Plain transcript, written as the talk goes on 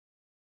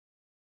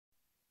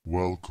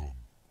Welcome,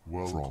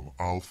 from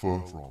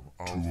Alpha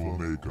to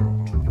Omega.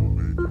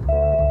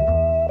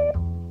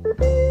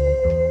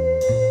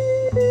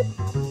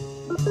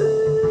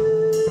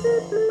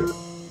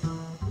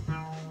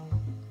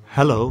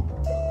 Hello,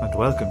 and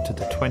welcome to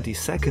the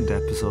 22nd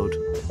episode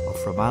of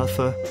From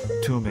Alpha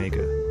to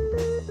Omega.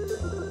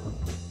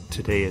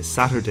 Today is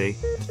Saturday,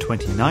 the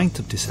 29th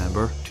of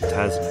December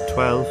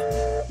 2012,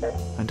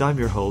 and I'm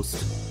your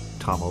host,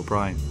 Tom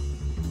O'Brien.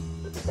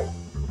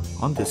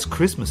 On this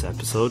Christmas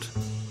episode,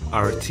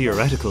 our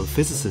theoretical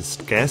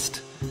physicist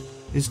guest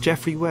is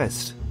Geoffrey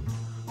West,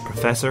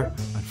 professor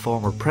and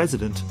former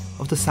president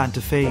of the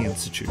Sante Fe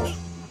Institute.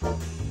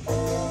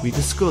 We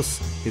discuss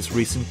his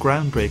recent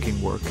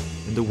groundbreaking work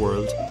in the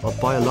world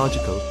of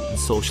biological and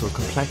social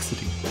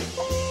complexity.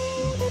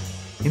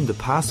 In the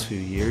past few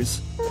years,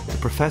 the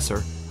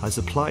professor has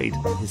applied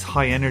his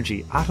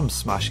high-energy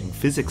atom-smashing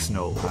physics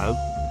know-how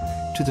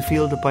to the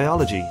field of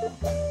biology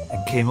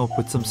and came up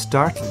with some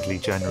startlingly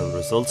general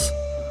results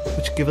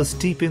which give us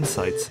deep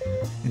insights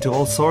into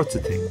all sorts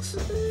of things,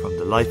 from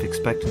the life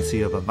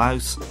expectancy of a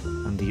mouse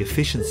and the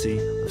efficiency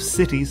of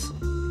cities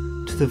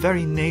to the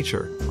very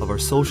nature of our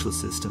social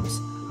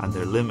systems and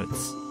their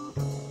limits.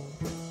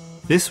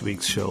 This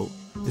week's show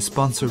is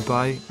sponsored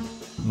by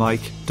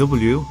Mike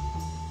W.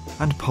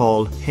 and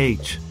Paul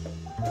H.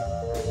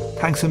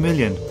 Thanks a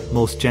million,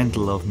 most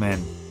gentle of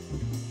men.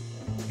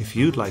 If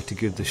you'd like to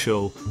give the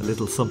show a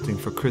little something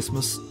for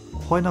Christmas,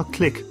 why not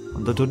click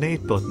on the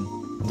donate button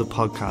on the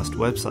podcast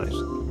website?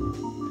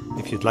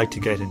 If you'd like to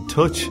get in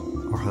touch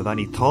or have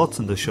any thoughts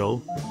on the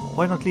show,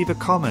 why not leave a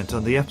comment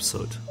on the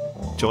episode,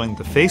 join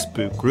the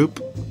Facebook group,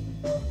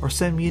 or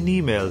send me an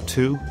email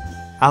to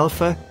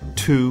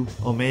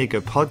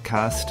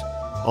alpha2omegapodcast,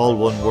 all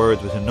one word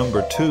with a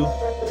number 2,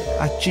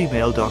 at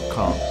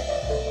gmail.com.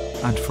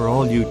 And for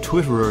all you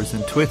Twitterers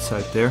and twits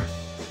out there,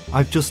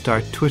 I've just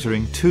started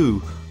twittering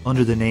too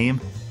under the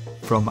name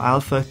From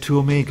Alpha to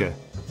Omega.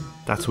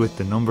 That's with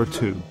the number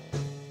 2.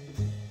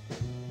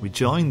 We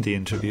joined the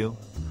interview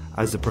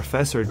as the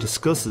professor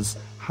discusses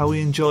how he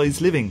enjoys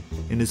living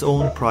in his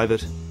own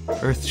private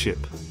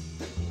Earthship.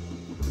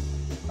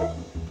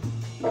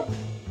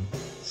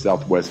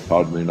 Southwest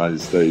part of the United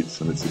States,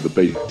 and it's at the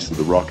base of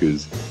the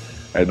Rockies.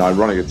 And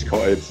ironic, it's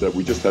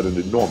we just had an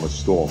enormous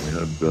storm. We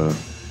had a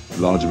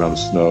large amount of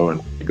snow,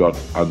 and it got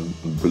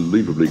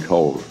unbelievably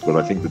cold. But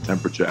I think the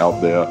temperature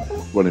out there,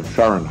 well, in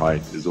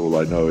Fahrenheit is all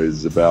I know,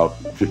 is about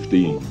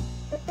 15.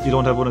 You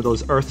don't have one of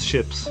those Earth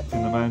ships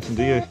in the mountain,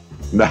 do you?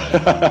 No,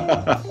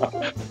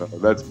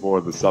 that's more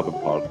in the southern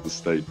part of the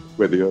state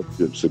where the Earth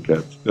ships are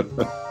kept.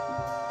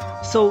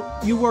 So,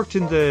 you worked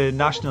in the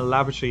National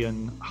Laboratory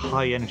on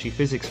High Energy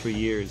Physics for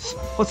years.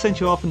 What sent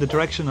you off in the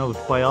direction of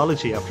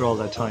biology after all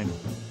that time?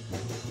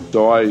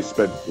 So I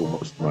spent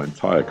almost my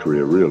entire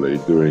career really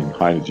doing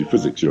high energy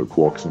physics,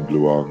 quarks and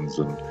gluons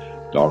and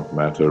dark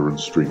matter and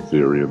string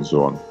theory and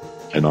so on.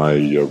 And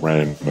I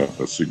ran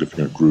a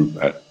significant group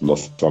at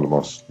Los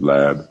Alamos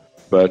lab.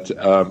 But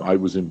I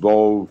was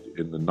involved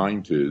in the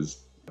 90s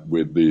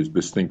with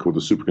this thing called the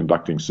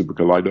superconducting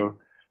supercollider,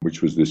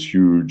 which was this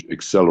huge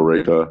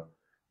accelerator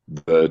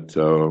that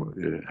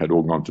had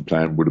all gone to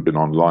plan, would have been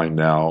online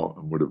now,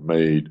 and would have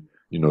made,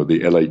 the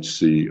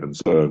LHC and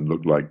CERN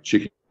look like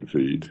chicken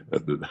feed.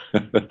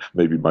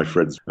 Maybe my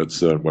friends at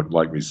CERN won't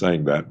like me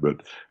saying that,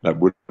 but that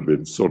would have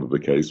been sort of the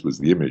case, was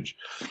the image.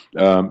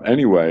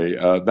 Anyway,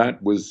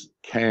 that was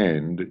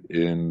canned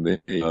in the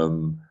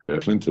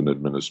Clinton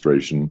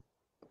administration.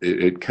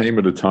 It came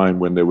at a time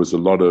when there was a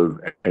lot of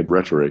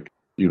rhetoric.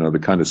 The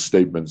kind of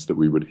statements that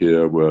we would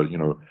hear were,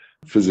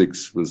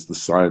 physics was the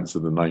science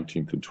of the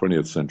 19th and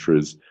 20th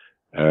centuries,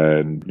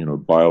 and,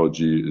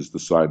 biology is the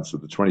science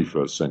of the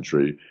 21st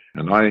century.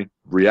 And I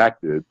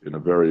reacted in a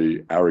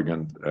very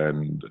arrogant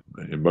and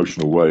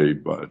emotional way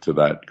to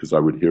that, because I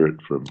would hear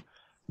it from,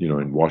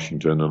 in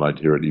Washington, and I'd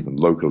hear it even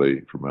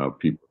locally from our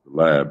people at the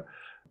lab.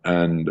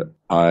 And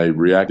I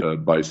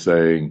reacted by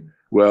saying,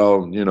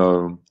 well,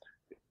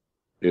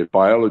 if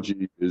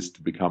biology is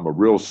to become a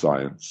real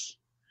science,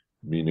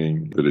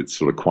 meaning that it's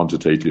sort of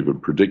quantitative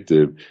and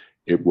predictive,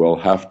 it will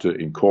have to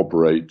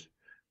incorporate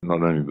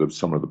not only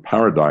some of the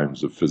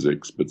paradigms of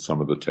physics, but some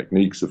of the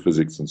techniques of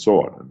physics and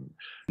so on.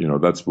 And,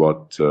 that's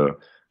what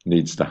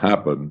needs to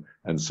happen.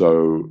 And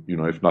so,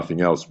 if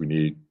nothing else, we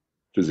need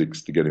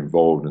physics to get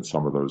involved in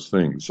some of those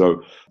things.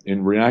 So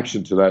in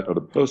reaction to that at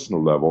a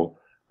personal level,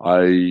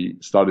 I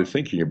started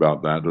thinking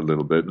about that a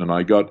little bit, and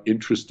I got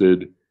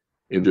interested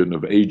in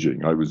of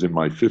aging. I was in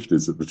my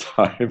 50s at the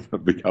time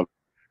and become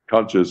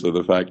conscious of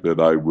the fact that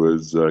I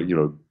was,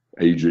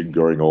 aging,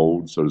 growing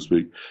old, so to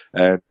speak.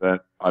 And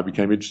I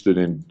became interested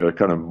in a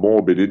kind of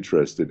morbid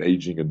interest in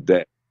aging and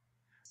death.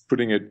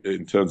 Putting it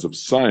in terms of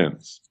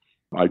science,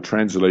 I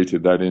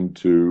translated that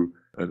into,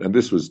 and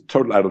this was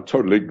out of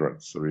total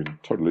ignorance. I mean,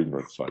 total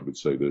ignorance, I would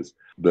say this,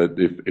 that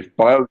if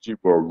biology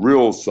were a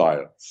real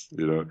science,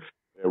 there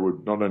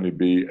would not only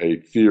be a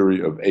theory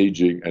of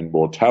aging and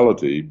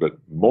mortality, but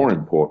more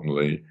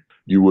importantly,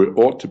 you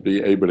ought to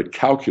be able to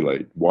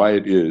calculate why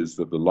it is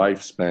that the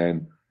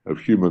lifespan of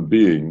human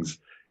beings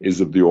is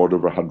of the order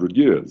of 100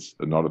 years,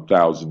 and not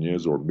 1,000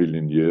 years or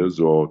 1,000,000 years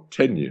or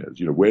 10 years.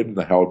 Where in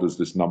the hell does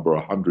this number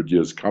 100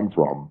 years come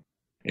from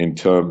in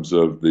terms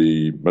of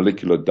the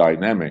molecular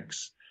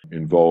dynamics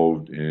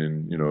involved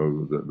in,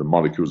 the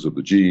molecules of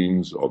the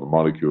genes or the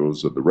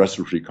molecules of the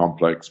respiratory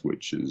complex,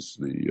 which is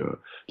the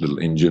little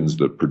engines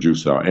that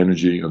produce our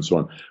energy and so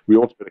on. We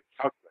ought to be able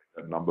to calculate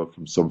that number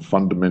from some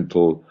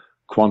fundamental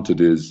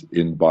quantities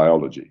in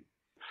biology.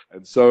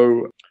 And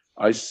so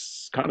I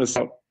kind of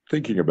started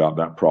thinking about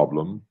that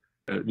problem,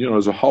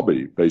 as a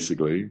hobby,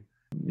 basically,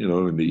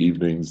 in the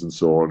evenings and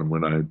so on, and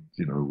when I,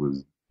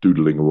 was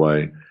doodling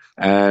away.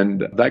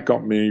 And that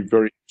got me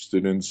very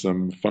interested in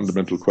some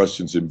fundamental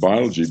questions in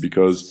biology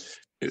because,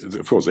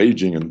 of course,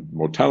 aging and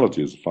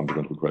mortality is a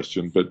fundamental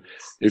question. But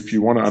if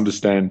you want to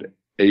understand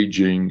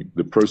aging,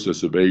 the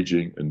process of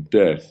aging and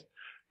death,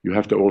 you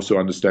have to also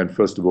understand,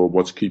 first of all,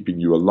 what's keeping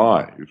you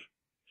alive.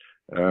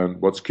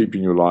 And what's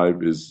keeping you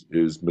alive is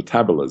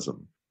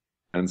metabolism.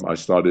 And I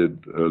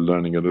started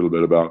learning a little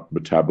bit about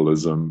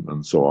metabolism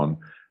and so on.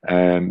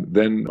 And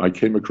then I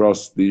came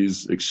across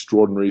these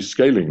extraordinary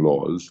scaling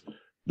laws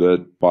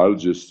that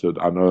biologists had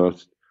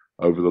unearthed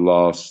over the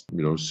last,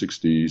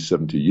 60,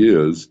 70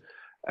 years.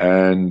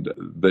 And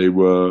they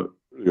were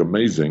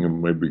amazing,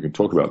 and maybe we can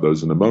talk about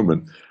those in a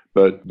moment,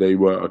 but they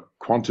were a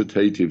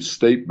quantitative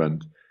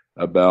statement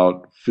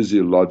about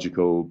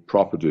physiological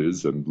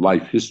properties and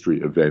life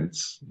history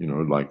events,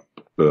 like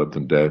birth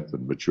and death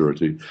and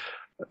maturity.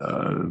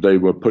 They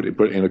were put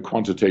in a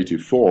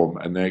quantitative form,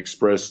 and they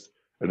expressed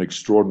an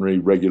extraordinary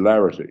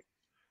regularity.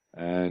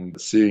 And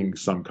seeing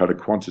some kind of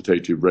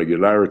quantitative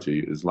regularity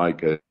is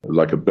like a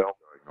bell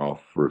going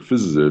off for a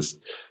physicist.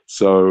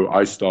 So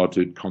I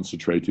started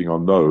concentrating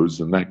on those,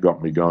 and that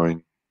got me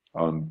going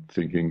on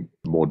thinking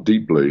more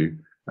deeply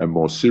and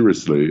more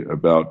seriously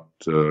about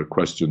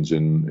questions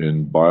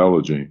in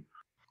biology.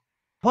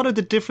 What are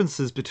the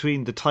differences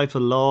between the type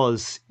of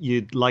laws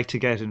you'd like to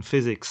get in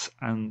physics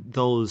and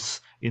those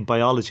in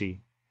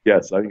biology?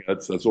 Yes, I think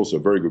that's also a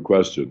very good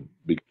question.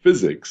 Because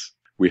physics,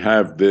 we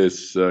have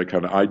this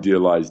kind of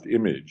idealized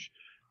image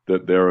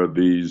that there are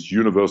these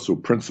universal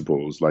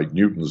principles like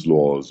Newton's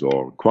laws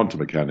or quantum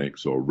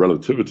mechanics or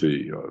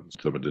relativity or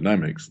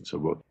thermodynamics and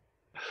so forth.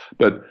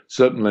 But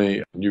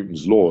certainly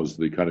Newton's laws,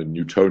 the kind of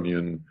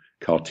Newtonian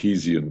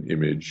Cartesian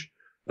image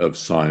of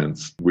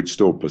science, which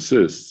still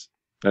persists,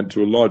 and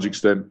to a large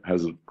extent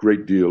has a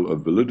great deal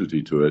of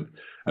validity to it.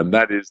 And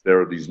that is,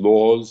 there are these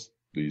laws,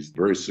 these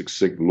very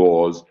succinct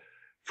laws,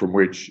 from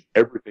which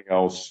everything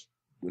else,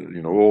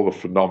 all the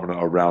phenomena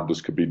around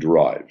us could be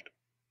derived.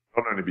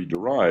 Not only be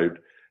derived,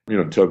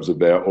 in terms of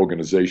their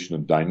organization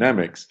and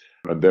dynamics,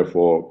 and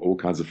therefore all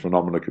kinds of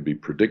phenomena could be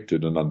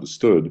predicted and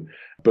understood,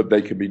 but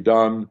they can be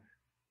done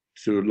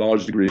to a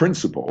large degree of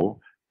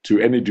principle, to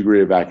any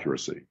degree of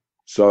accuracy.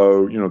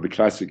 So, the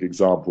classic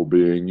example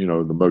being,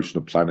 the motion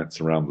of planets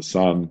around the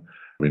sun.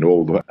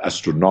 All the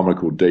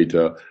astronomical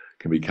data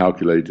can be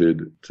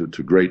calculated to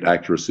great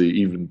accuracy,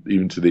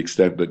 even to the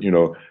extent that,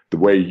 the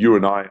way you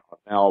and I are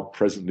now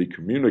presently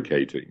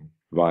communicating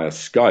via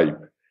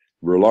Skype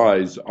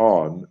relies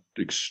on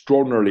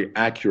extraordinarily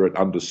accurate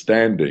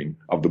understanding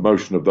of the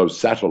motion of those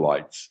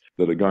satellites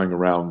that are going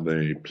around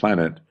the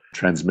planet,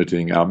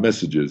 transmitting our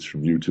messages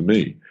from you to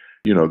me.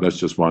 That's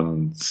just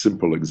one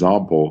simple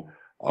example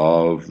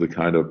of the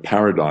kind of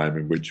paradigm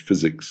in which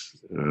physics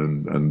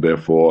and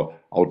therefore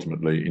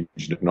ultimately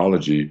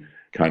technology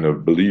kind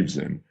of believes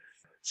in.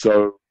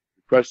 So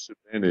the question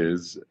then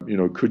is,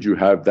 could you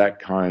have that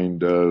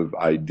kind of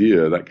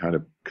idea, that kind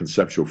of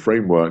conceptual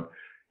framework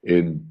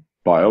in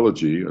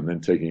biology, and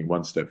then taking it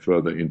one step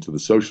further into the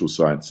social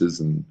sciences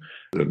and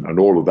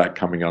all of that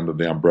coming under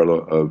the umbrella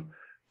of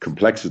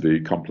complexity,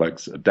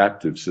 complex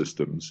adaptive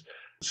systems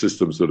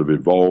that have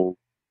evolved,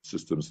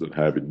 systems that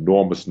have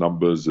enormous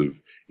numbers of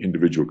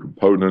individual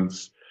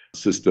components,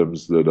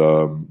 systems that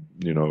are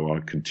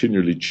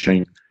continually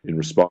changing in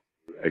response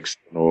to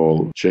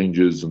external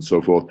changes and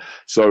so forth.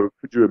 So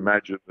could you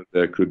imagine that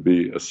there could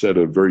be a set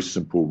of very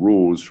simple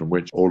rules from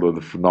which all of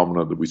the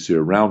phenomena that we see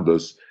around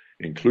us,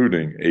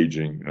 including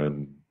aging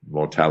and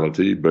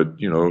mortality, but,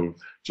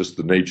 just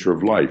the nature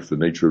of life, the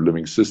nature of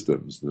living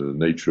systems, the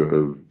nature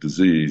of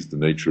disease, the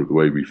nature of the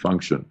way we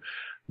function,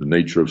 the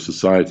nature of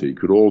society,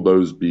 could all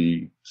those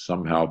be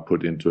somehow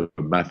put into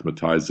a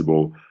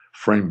mathematizable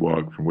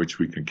framework from which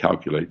we can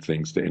calculate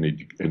things to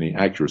any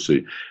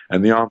accuracy?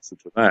 And the answer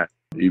to that,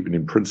 even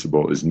in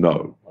principle, is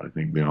no. I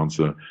think the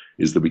answer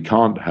is that we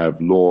can't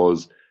have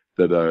laws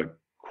that are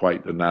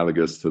quite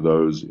analogous to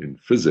those in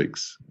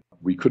physics.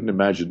 We couldn't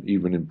imagine,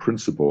 even in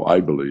principle, I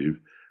believe,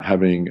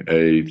 having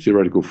a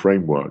theoretical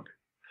framework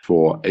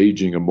for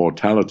aging and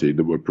mortality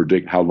that would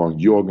predict how long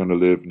you're going to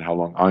live and how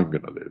long I'm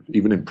going to live,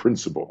 even in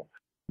principle.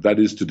 That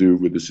is to do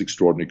with this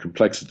extraordinary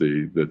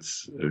complexity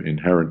that's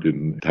inherent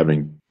in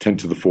having 10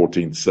 to the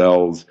 14th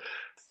cells,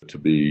 to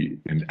be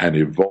an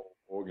evolved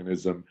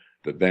organism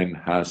that then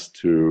has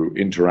to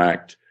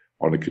interact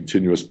on a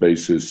continuous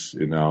basis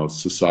in our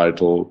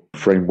societal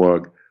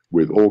framework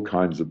with all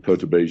kinds of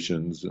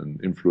perturbations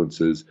and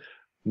influences.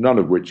 none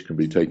of which can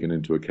be taken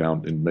into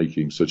account in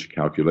making such a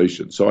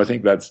calculation. So I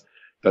think that's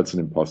an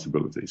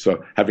impossibility.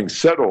 So having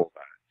said all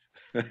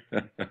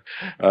that,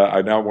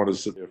 I now want to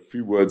say a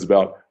few words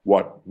about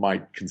what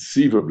might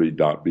conceivably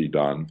be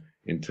done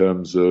in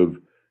terms of,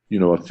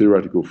 a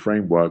theoretical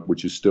framework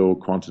which is still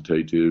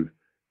quantitative,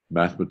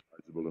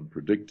 mathematizable, and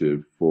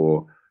predictive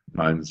for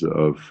kinds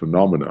of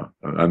phenomena,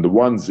 and the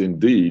ones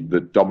indeed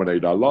that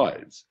dominate our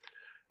lives.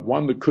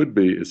 One that could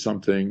be is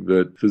something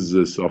that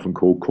physicists often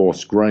call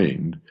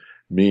coarse-grained,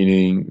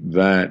 meaning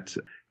that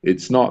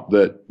it's not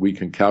that we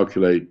can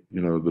calculate,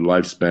 the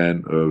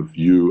lifespan of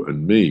you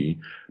and me,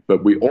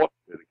 but we ought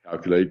to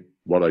calculate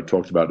what I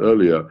talked about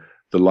earlier,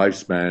 the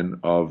lifespan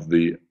of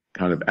the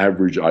kind of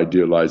average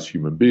idealized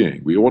human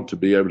being. We ought to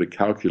be able to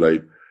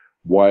calculate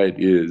why it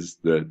is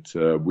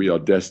that we are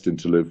destined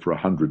to live for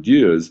 100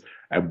 years,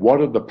 and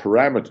what are the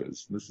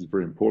parameters, and this is a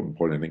very important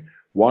point, I think,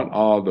 what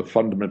are the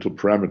fundamental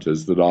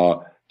parameters that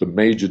are the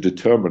major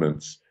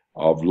determinants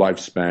of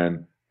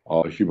lifespan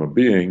of a human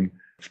being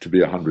to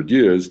be 100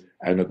 years,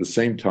 and at the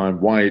same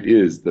time, why it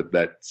is that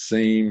that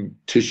same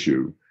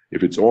tissue,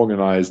 if it's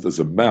organized as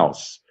a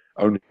mouse,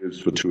 only lives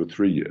for 2 or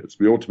 3 years.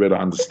 We ought to be able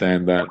to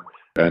understand that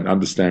and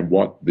understand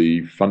what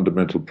the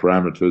fundamental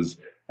parameters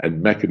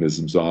and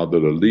mechanisms are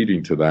that are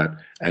leading to that,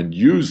 and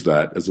use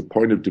that as a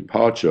point of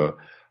departure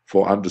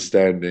for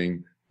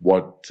understanding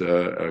what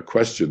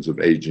questions of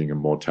aging and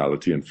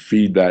mortality, and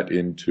feed that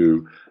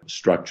into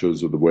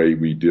structures of the way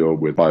we deal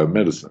with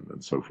biomedicine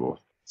and so forth.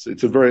 So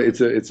it's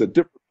a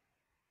different,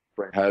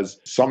 has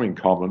some in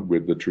common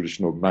with the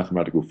traditional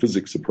mathematical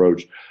physics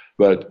approach,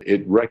 but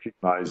it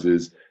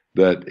recognizes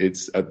that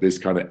it's at this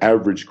kind of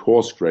average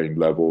coarse-grained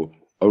level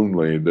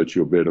only that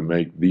you'll be able to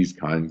make these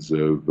kinds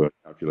of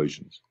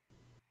calculations.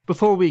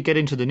 Before we get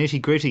into the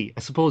nitty-gritty, I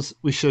suppose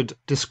we should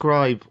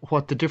describe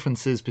what the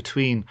difference is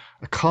between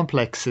a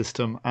complex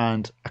system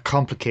and a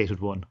complicated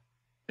one.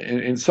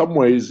 In some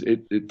ways,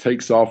 it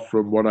takes off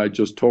from what I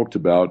just talked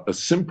about. A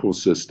simple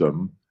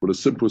system, well, a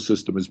simple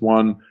system is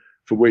one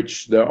for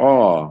which there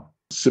are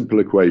simple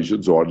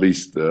equations, or at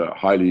least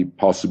highly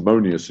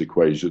parsimonious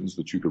equations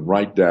that you can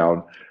write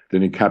down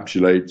that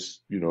encapsulates,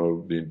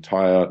 the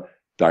entire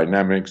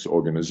dynamics,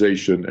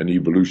 organization, and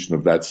evolution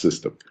of that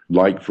system.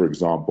 Like, for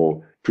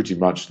example, pretty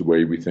much the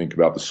way we think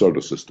about the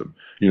solar system.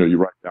 You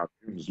write down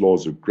Newton's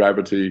laws of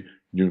gravity,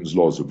 Newton's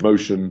laws of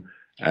motion,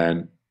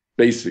 and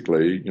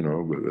basically,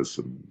 there's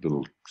some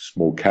little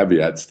small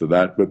caveats to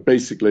that, but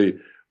basically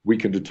we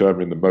can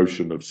determine the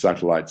motion of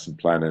satellites and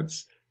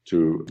planets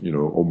to,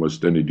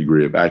 almost any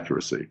degree of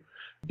accuracy.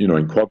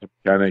 In quantum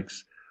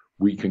mechanics,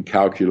 we can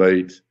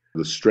calculate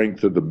the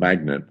strength of the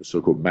magnet, the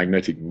so-called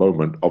magnetic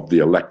moment of the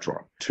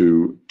electron,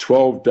 to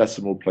 12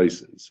 decimal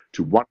places,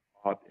 to 1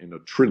 part in a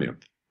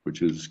trillionth,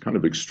 which is kind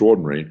of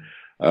extraordinary.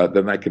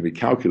 Then that can be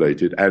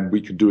calculated, and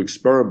we can do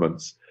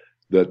experiments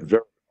that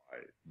verify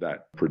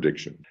that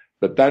prediction.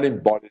 But that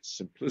embodies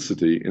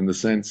simplicity in the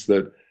sense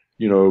that,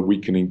 we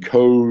can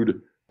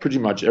encode pretty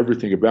much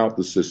everything about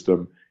the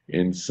system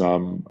in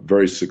some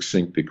very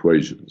succinct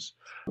equations.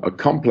 A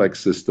complex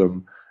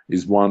system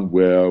is one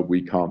where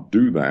we can't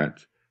do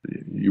that.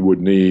 You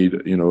would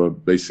need,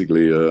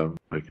 basically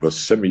a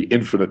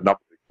semi-infinite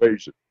number of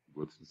equations,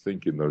 to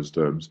think in those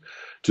terms,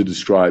 to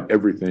describe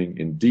everything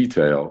in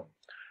detail.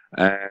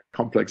 And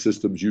complex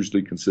systems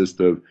usually consist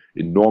of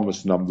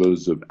enormous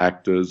numbers of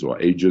actors or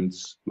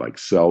agents, like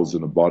cells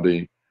in a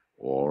body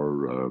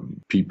or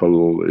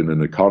people in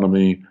an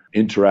economy,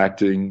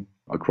 interacting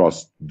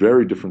across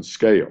very different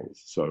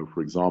scales. So,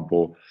 for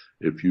example,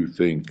 if you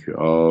think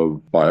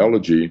of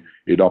biology,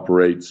 it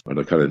operates on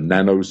a kind of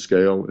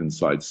nanoscale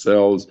inside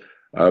cells,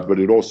 but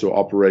it also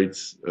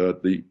operates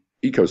at the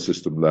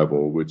ecosystem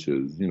level, which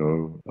is,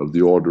 of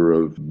the order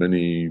of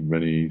many,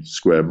 many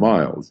square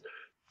miles.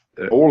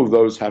 All of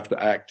those have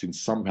to act in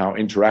somehow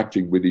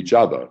interacting with each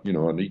other.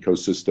 An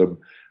ecosystem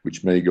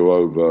which may go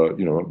over,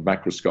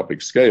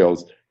 macroscopic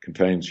scales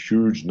contains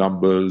huge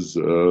numbers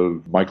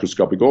of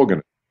microscopic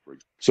organisms.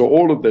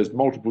 So there's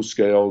multiple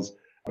scales,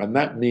 and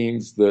that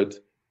means that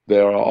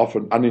there are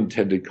often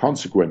unintended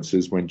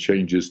consequences when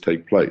changes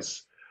take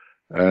place.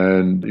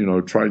 And,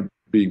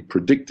 being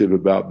predictive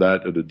about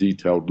that at a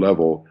detailed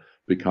level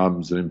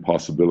becomes an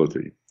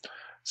impossibility.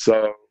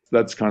 So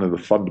that's kind of the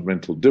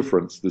fundamental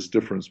difference, this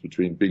difference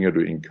between being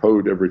able to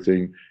encode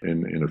everything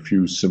in a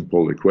few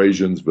simple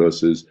equations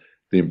versus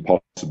the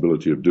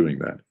impossibility of doing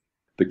that.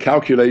 The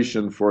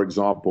calculation, for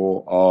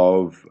example,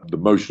 of the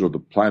motion of the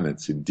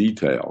planets in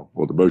detail,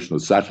 or the motion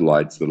of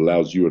satellites that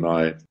allows you and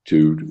I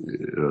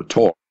to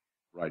talk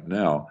right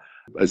now,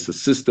 is a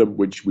system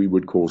which we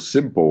would call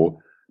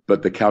simple,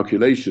 but the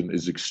calculation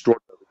is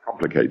extraordinarily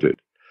complicated.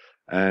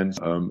 And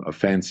a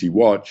fancy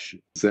watch,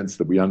 in the sense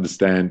that we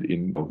understand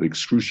in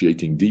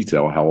excruciating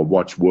detail how a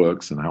watch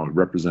works and how it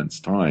represents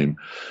time.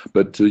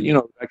 But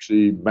to,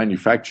 actually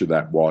manufacture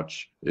that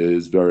watch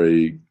is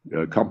very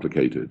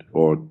complicated,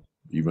 or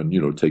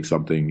even, take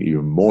something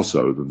even more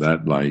so than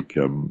that, like,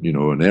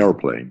 an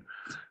airplane,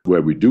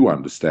 where we do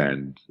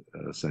understand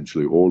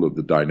essentially all of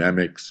the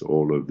dynamics,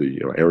 all of the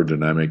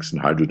aerodynamics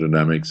and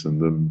hydrodynamics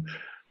and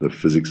the the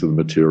physics of the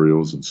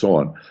materials and so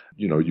on.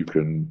 You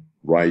can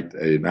write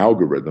an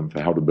algorithm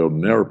for how to build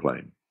an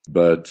airplane,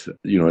 but,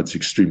 it's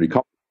extremely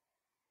complicated.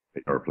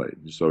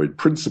 Airplane. So in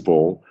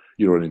principle,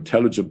 an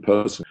intelligent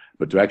person,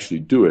 but to actually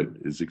do it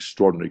is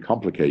extraordinarily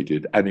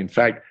complicated. And in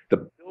fact,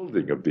 the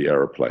building of the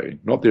airplane,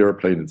 not the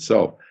airplane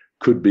itself,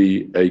 could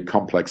be a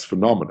complex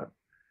phenomenon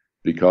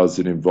because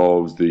it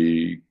involves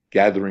the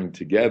gathering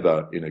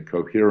together in a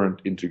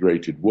coherent,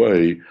 integrated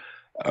way,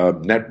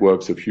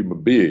 networks of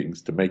human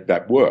beings to make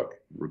that work.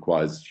 It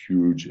requires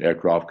huge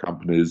aircraft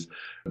companies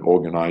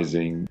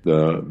organizing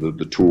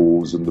the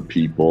tools and the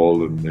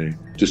people and the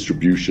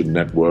distribution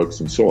networks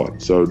and so on.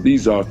 So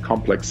these are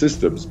complex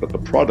systems, but the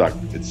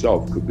product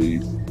itself could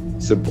be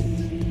simple.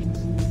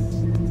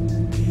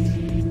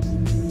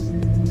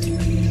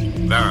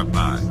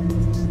 Verify.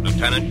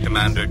 Lieutenant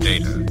Commander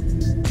Data.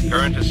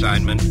 Current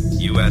assignment,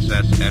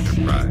 USS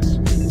Enterprise.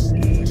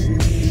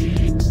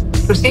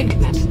 Proceed,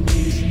 Commander.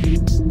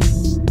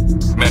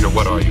 Commander,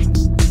 what are you?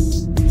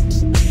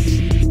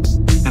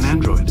 An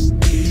android.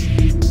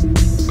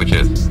 Which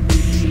is?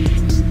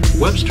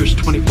 Webster's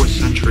 24th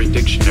Century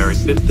Dictionary,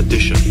 5th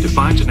edition,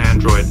 defines an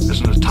android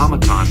as an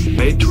automaton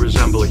made to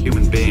resemble a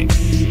human being.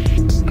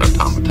 An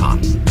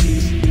automaton.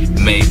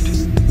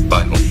 Made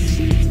by whom?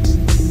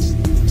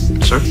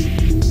 Sir?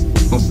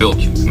 Who built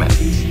you, Commander?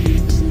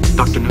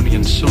 Dr.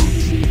 Noonien Soon.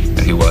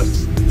 And he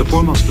was? The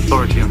foremost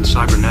authority on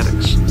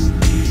cybernetics.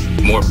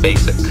 More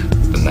basic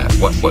than that,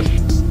 what was he?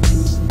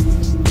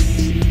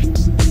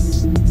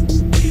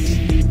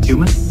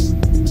 Human?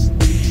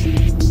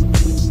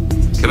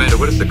 Commander,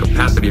 what is the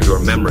capacity of your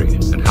memory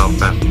and how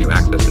fast can you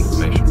access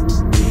information?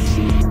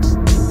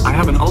 I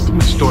have an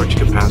ultimate storage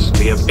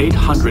capacity of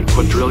 800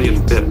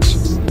 quadrillion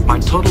bits. My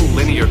total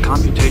linear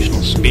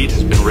computational speed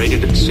has been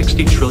rated at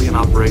 60 trillion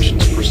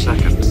operations per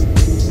second.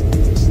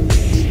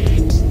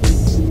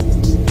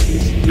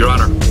 Your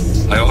Honor,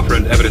 I offer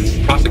in evidence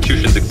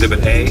Prosecution's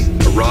Exhibit A,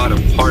 a rod of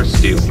Pars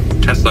steel,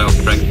 tensile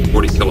strength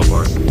 40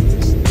 kilobars.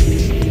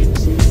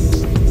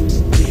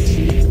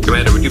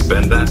 Commander, would you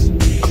bend that?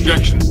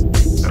 Objection.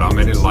 There are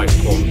many life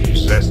forms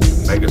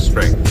possessed mega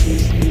strength.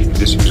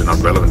 These issues are not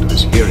relevant to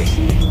this hearing.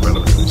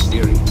 Relevant to this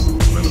hearing.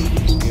 Relevant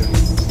to this hearing.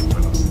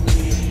 Relevant to this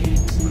hearing.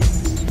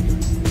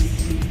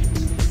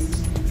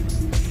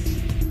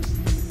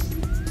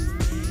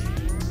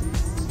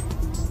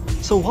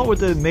 So what were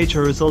the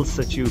major results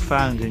that you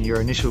found in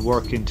your initial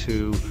work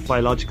into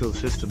biological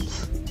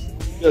systems?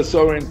 Yeah,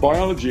 so in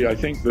biology, I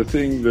think the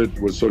thing that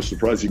was so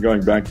surprising,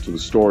 going back to the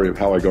story of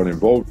how I got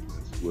involved,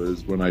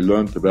 was when I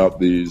learned about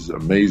these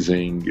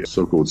amazing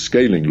so-called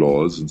scaling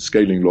laws. And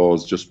scaling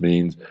laws just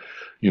means,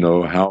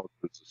 how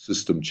does a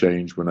system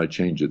change when I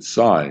change its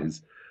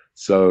size?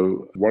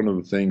 So one of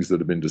the things that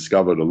have been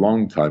discovered a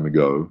long time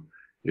ago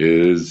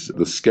is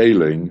the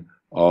scaling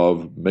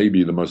of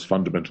maybe the most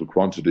fundamental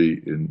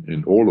quantity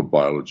in all of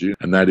biology,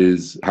 and that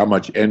is how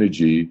much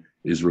energy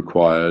is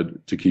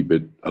required to keep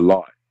it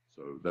alive.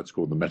 So that's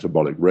called the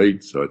metabolic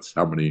rate. So it's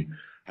how many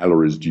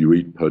calories do you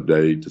eat per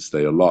day to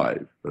stay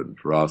alive? And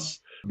for us,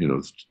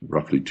 it's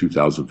roughly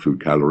 2,000 food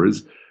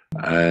calories.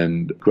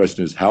 And the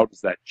question is, how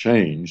does that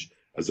change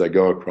as I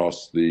go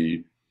across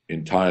the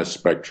entire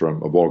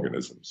spectrum of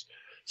organisms?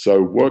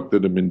 So work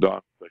that had been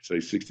done, let's say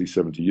 60,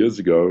 70 years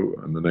ago,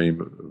 and the name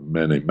of a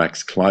man named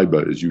Max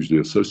Kleiber is usually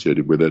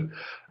associated with it,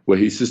 where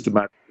he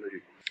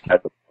systematically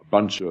had a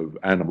bunch of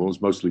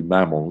animals, mostly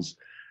mammals,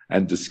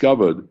 and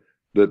discovered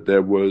that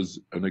there was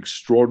an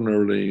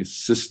extraordinarily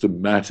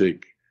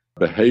systematic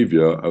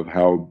behavior of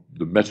how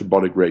the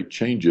metabolic rate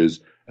changes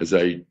as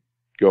I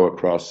go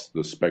across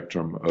the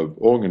spectrum of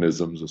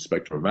organisms, the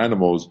spectrum of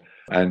animals,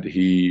 and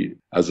he,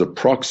 as a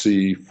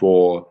proxy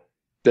for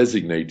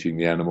designating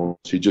the animals,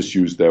 he just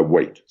used their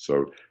weight.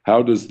 So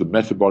how does the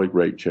metabolic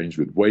rate change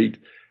with weight?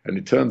 And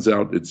it turns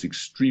out it's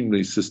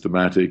extremely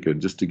systematic.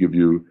 And just to give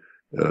you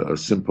a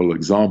simple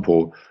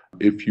example,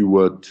 if you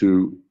were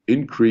to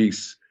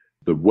increase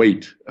the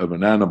weight of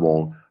an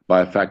animal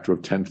by a factor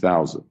of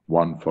 10,000,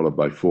 1 followed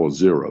by 4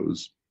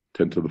 zeros,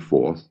 10 to the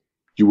 4th,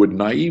 you would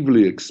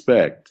naively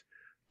expect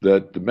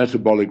that the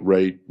metabolic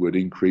rate would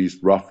increase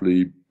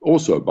roughly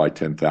also by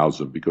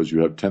 10,000 because you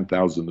have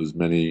 10,000 as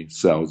many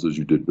cells as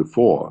you did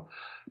before.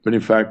 But in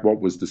fact,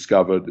 what was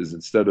discovered is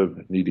instead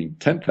of needing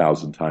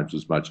 10,000 times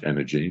as much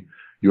energy,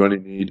 you only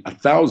need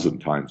 1,000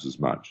 times as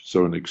much.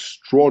 So an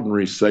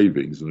extraordinary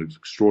savings, an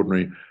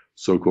extraordinary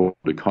so-called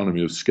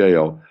economy of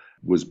scale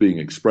was being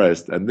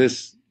expressed. And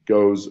this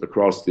goes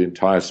across the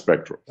entire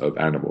spectrum of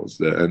animals.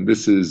 And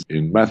this is,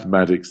 in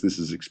mathematics, this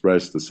is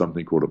expressed as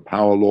something called a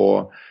power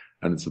law.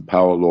 And it's a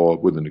power law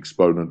with an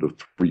exponent of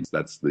 3.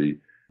 That's the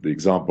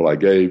example I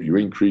gave. You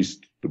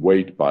increased the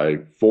weight by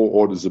 4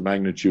 orders of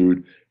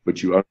magnitude,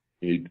 but you only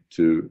need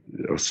to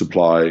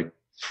supply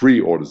 3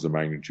 orders of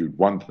magnitude,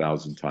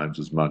 1,000 times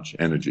as much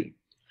energy.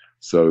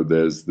 So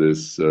there's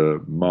this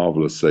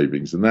marvelous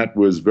savings. And that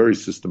was very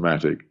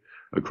systematic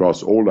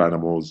across all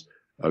animals,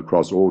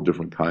 across all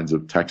different kinds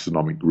of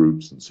taxonomic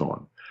groups and so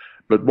on.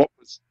 But what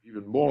was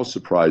even more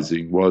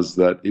surprising was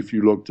that if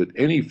you looked at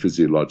any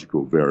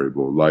physiological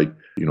variable, like,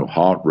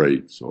 heart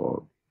rates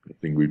or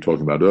thing we were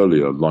talking about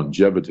earlier,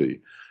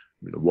 longevity.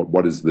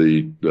 What is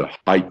the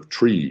height of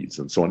trees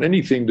and so on.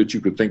 Anything that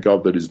you could think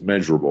of that is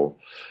measurable.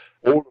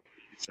 All of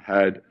these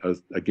had,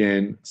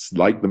 again,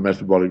 like the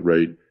metabolic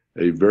rate,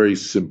 a very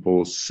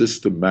simple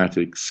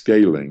systematic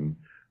scaling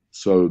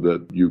so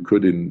that you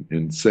could, in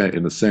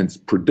a sense,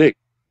 predict.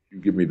 You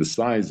give me the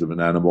size of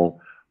an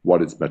animal,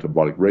 what its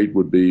metabolic rate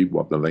would be,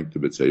 what the length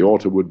of its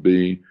aorta would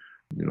be,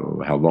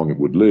 how long it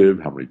would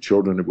live, how many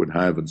children it would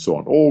have, and so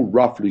on. All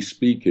roughly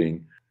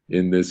speaking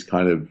in this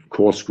kind of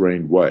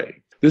coarse-grained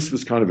way. This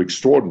was kind of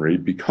extraordinary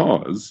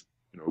because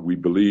we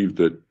believe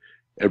that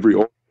every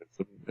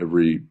organism,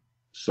 every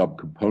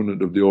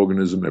subcomponent of the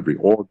organism, every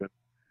organ,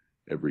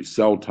 every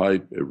cell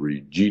type,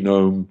 every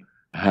genome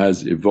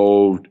has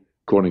evolved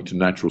according to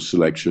natural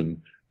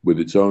selection with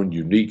its own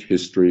unique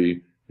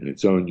history and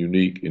its own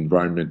unique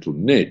environmental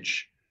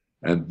niche.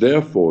 And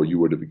therefore, you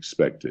would have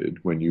expected,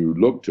 when you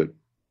looked at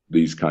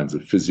these kinds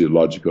of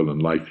physiological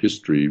and life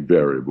history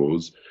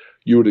variables,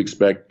 you would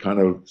expect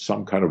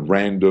some kind of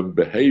random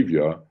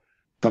behavior,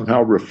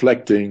 somehow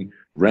reflecting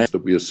randomness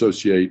that we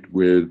associate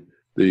with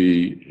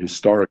the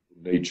historical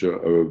nature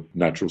of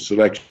natural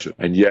selection.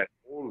 And yet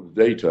all of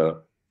the data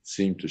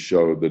seemed to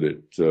show that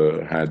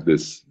it had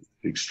this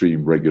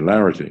extreme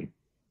regularity.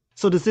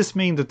 So does this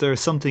mean that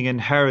there's something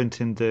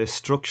inherent in the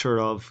structure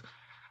of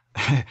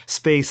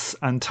space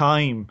and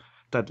time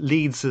that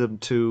leads them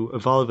to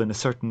evolve in a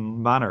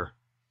certain manner?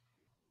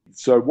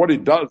 So what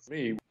it does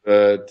mean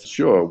that,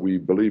 sure, we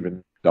believe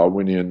in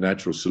Darwinian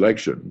natural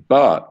selection,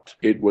 but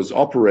it was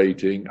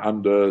operating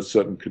under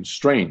certain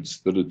constraints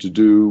that are to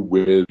do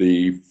with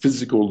the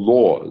physical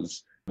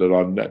laws that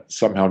are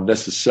somehow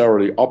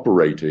necessarily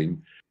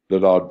operating,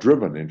 that are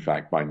driven, in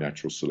fact, by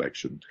natural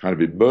selection, kind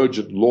of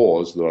emergent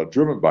laws that are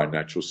driven by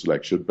natural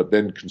selection, but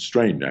then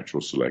constrain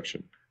natural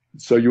selection.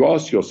 So you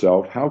ask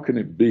yourself, how can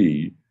it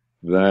be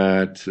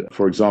that,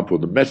 for example,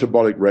 the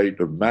metabolic rate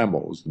of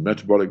mammals, the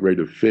metabolic rate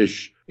of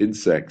fish,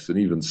 insects, and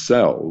even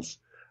cells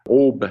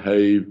all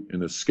behave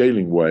in a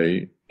scaling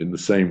way in the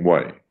same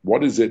way?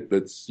 What is it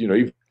that's,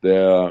 if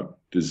their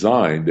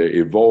design, their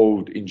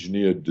evolved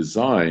engineered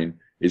design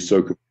is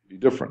so completely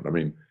different? I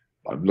mean,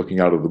 I'm looking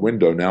out of the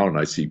window now and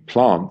I see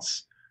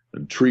plants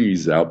and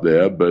trees out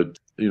there, but,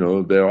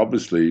 they're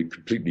obviously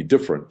completely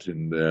different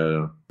in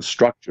their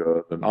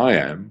structure than I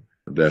am.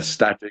 They're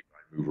static,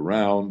 I move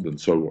around, and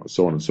so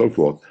on and so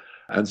forth.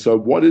 And so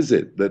what is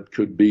it that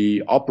could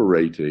be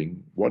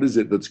operating? What is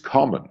it that's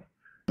common,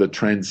 that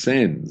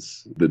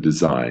transcends the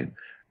design?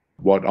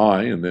 What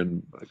I, and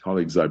then my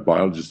colleagues,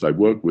 biologists I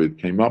work with,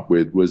 came up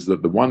with was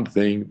that the one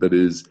thing that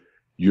is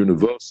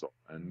universal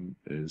and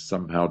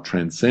somehow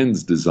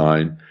transcends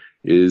design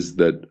is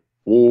that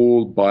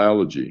all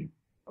biology,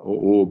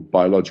 all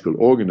biological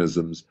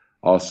organisms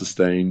are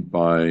sustained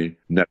by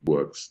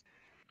networks.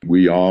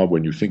 We are,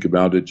 when you think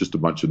about it, just a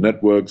bunch of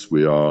networks.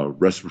 We are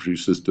respiratory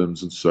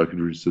systems and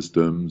circulatory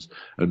systems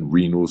and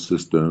renal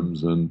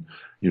systems and,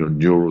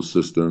 neural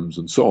systems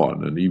and so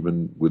on. And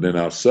even within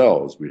our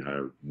cells, we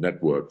have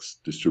networks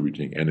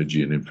distributing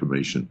energy and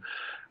information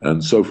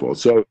and so forth.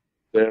 So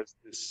there's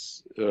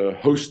this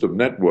host of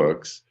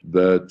networks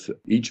that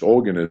each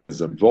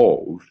organism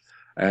evolved.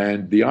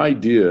 And the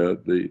idea,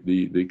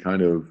 the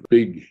kind of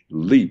big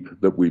leap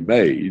that we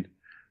made,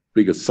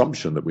 big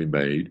assumption that we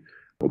made,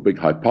 or big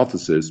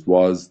hypothesis,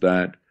 was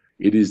that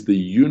it is the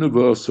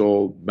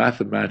universal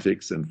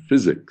mathematics and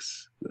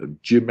physics,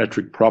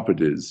 geometric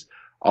properties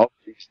of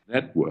these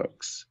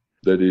networks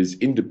that is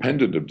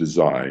independent of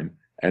design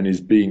and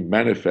is being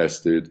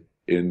manifested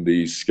in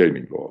the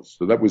scaling laws.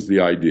 So that was the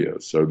idea,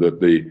 so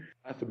that the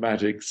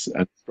mathematics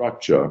and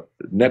structure,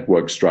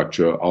 network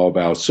structure of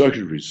our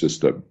circulatory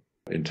system,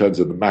 in terms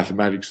of the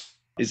mathematics,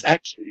 is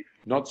actually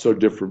not so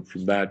different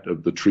from that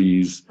of the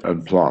trees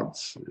and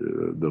plants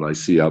that I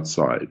see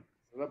outside.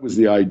 So that was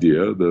the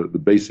idea,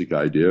 the basic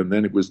idea. And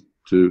then it was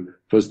to,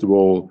 first of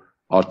all,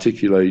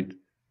 articulate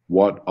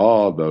what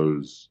are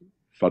those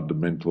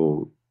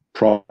fundamental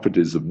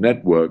properties of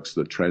networks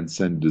that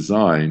transcend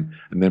design,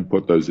 and then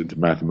put those into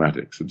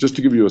mathematics. And just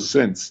to give you a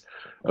sense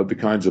of the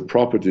kinds of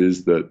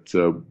properties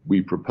that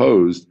we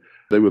proposed,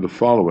 they were the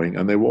following,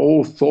 and they were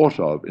all thought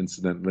of,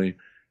 incidentally,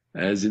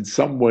 as in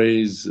some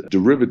ways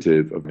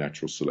derivative of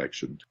natural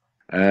selection.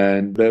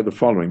 And they're the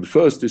following. The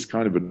first is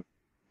kind of an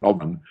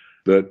obvious,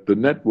 that the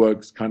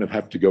networks kind of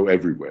have to go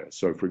everywhere.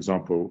 So, for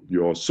example,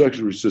 your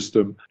circulatory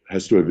system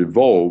has to have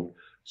evolved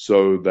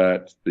so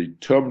that the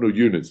terminal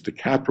units, the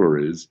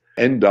capillaries,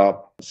 end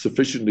up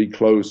sufficiently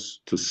close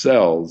to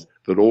cells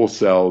that all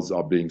cells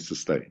are being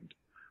sustained.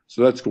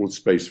 So that's called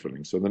space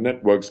filling. So the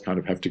networks kind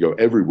of have to go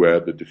everywhere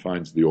that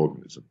defines the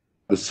organism.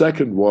 The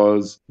second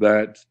was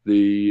that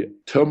the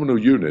terminal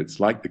units,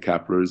 like the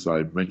capillaries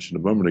I mentioned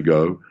a moment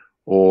ago,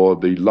 or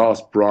the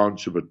last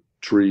branch of a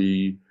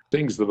tree,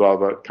 things that are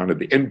the kind of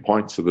the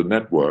endpoints of the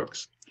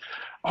networks,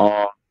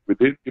 are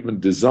within given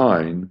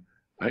design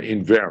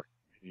invariant,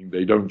 meaning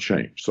they don't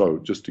change. So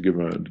just to give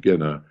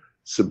again a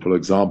simple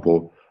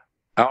example,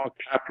 our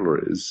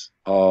capillaries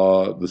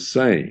are the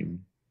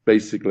same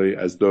basically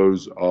as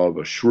those of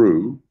a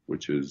shrew,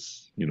 which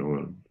is,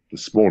 a the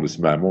smallest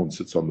mammal and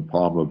sits on the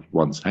palm of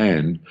one's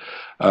hand,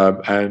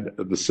 and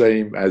the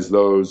same as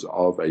those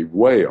of a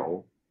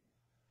whale.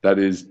 That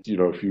is,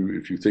 if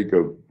you think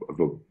of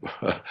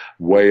a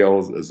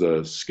whale as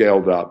a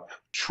scaled up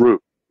shrew,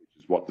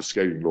 which is what the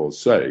scaling laws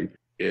say,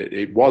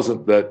 it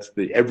wasn't that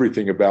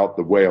everything about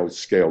the whale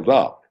scaled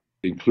up,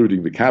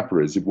 including the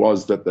capillaries. It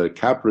was that the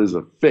capillaries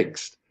are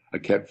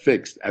kept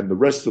fixed, and the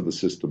rest of the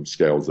system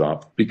scales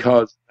up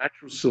because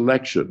natural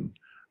selection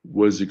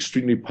was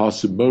extremely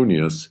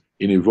parsimonious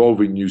in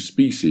evolving new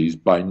species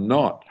by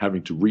not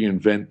having to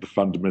reinvent the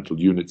fundamental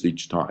units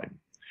each time.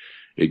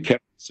 It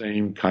kept the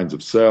same kinds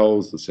of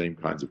cells, the same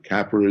kinds of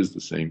capillaries, the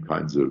same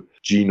kinds of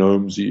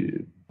genomes,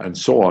 and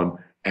so on,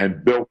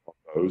 and built on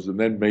those, and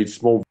then made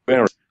small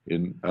variants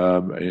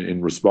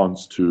in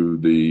response to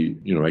the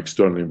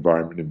external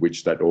environment in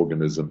which that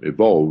organism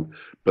evolved.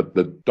 But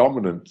the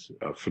dominant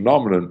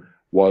phenomenon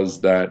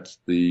was that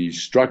the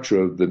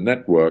structure of the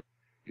network,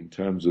 in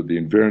terms of the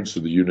invariance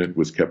of the unit,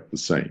 was kept the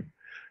same.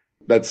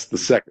 That's the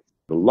second.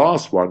 The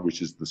last one,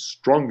 which is the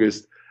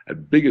strongest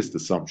and biggest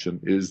assumption,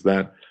 is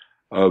that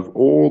of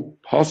all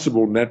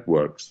possible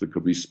networks that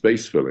could be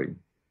space-filling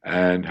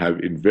and have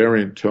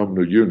invariant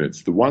terminal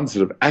units, the ones that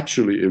have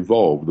actually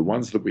evolved, the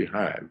ones that we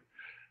have,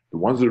 the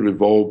ones that are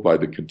evolved by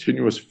the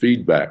continuous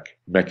feedback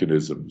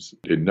mechanisms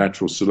in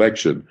natural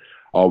selection,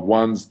 are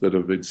ones that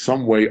have in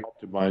some way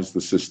optimized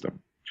the system.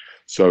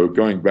 So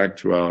going back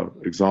to our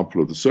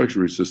example of the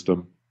circulatory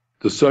system,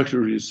 the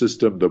circulatory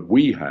system that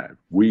we have,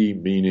 we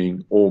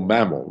meaning all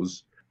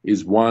mammals,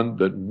 is one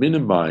that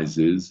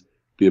minimizes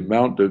the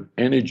amount of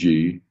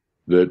energy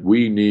that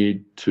we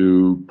need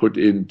to put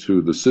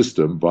into the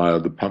system via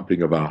the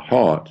pumping of our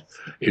heart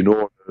in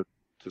order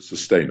to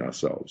sustain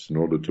ourselves, in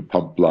order to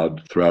pump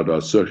blood throughout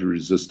our circulatory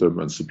system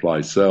and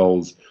supply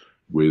cells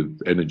with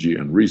energy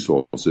and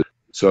resources.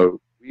 So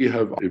we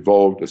have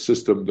evolved a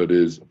system that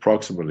is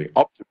approximately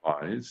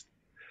optimized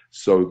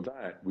so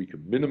that we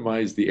can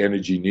minimize the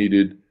energy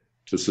needed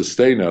to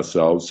sustain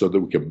ourselves, so that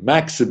we can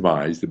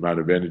maximize the amount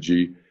of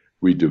energy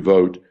we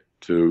devote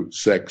to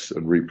sex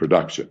and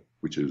reproduction,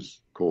 which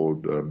is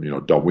called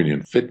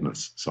Darwinian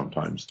fitness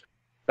sometimes.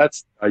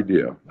 That's the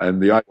idea.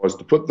 And the idea was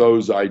to put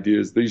those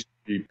ideas, these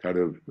three kind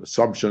of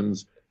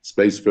assumptions,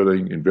 space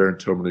filling, invariant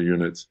terminal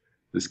units,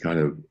 this kind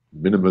of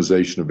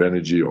minimization of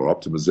energy or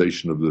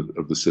optimization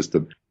of the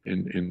system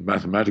in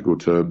mathematical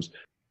terms.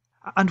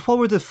 And what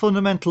were the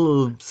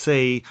fundamental,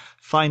 say,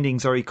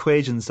 findings or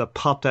equations that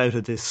popped out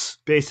of this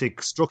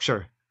basic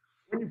structure?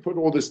 When you put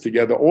all this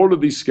together, all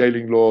of these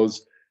scaling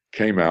laws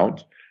came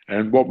out.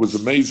 And what was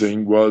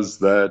amazing was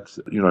that,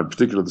 in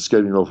particular, the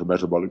scaling law for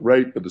metabolic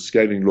rate, but the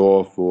scaling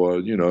law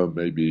for,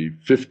 maybe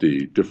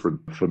 50 different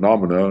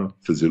phenomena,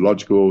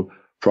 physiological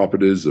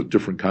properties of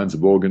different kinds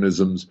of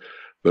organisms,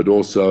 but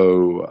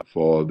also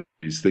for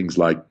these things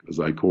like, as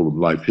I call them,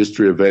 life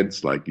history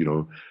events, like,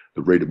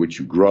 the rate at which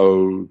you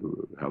grow,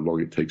 how long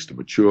it takes to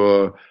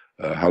mature,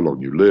 how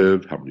long you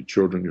live, how many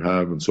children you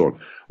have, and so on.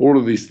 All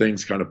of these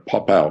things kind of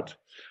pop out.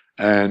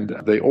 And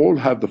they all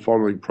have the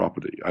following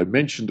property. I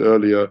mentioned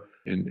earlier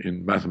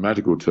in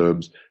mathematical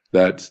terms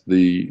that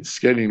the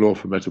scaling law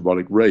for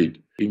metabolic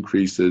rate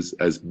increases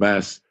as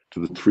mass to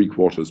the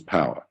 3/4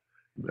 power.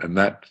 And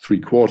that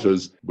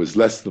 3/4 was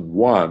less than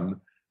 1,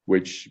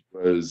 which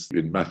was,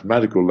 in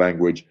mathematical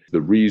language,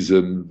 the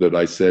reason that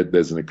I said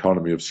there's an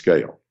economy of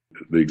scale.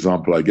 The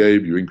example I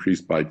gave, you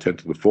increase by 10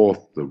 to the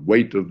 4th the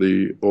weight of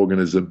the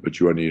organism, but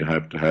you only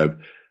have to have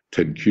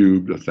 10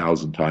 cubed,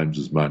 1,000 times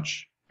as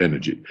much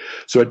energy.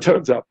 So it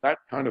turns out that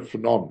kind of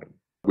phenomenon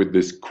with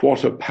this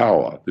quarter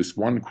power, this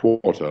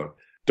 1/4,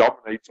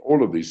 dominates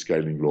all of these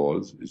scaling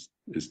laws,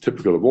 is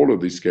typical of all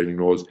of these scaling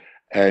laws,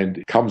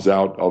 and comes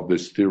out of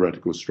this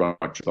theoretical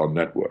structure on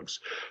networks.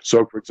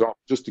 So, for example,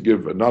 just to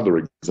give another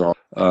example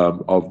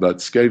of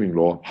that scaling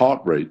law,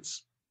 heart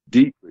rates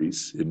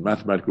decrease in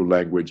mathematical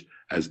language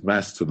as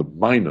mass to the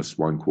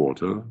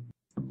 -1/4.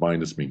 The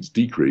minus means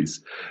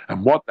decrease.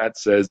 And what that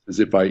says is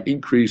if I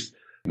increase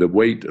the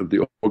weight of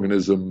the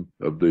organism,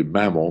 of the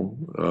mammal,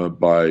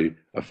 by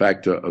a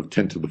factor of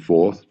 10 to the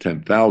 4th,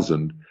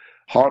 10,000,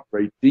 heart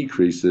rate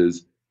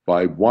decreases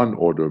by 1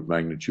 order of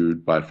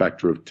magnitude by a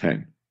factor of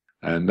 10.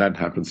 And that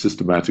happens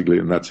systematically,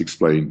 and that's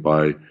explained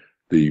by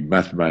the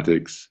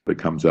mathematics that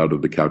comes out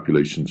of the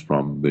calculations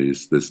from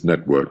this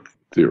network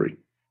theory.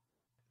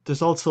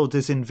 There's also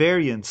this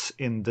invariance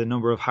in the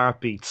number of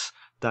heartbeats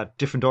that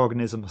different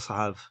organisms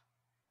have.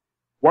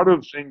 One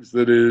of the things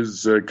that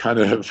is kind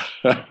of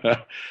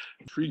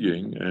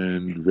intriguing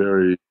and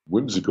very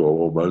whimsical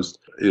almost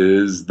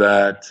is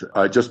that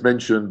I just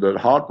mentioned that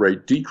heart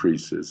rate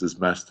decreases as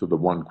mass to the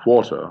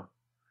 1/4,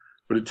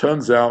 but it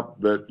turns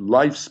out that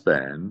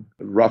lifespan,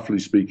 roughly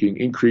speaking,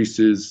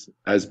 increases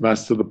as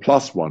mass to the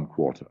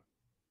 +1/4.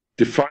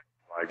 Defining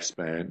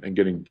lifespan and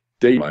getting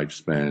daily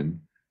lifespan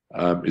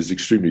is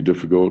extremely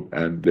difficult,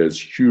 and there's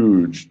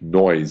huge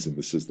noise in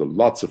the system,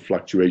 lots of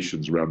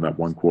fluctuations around that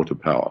 1/4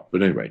 power.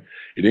 But anyway,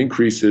 it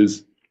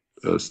increases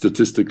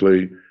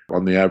statistically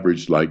on the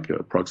average like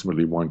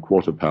approximately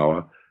 1/4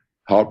 power.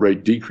 Heart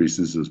rate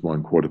decreases as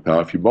 1/4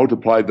 power. If you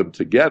multiply them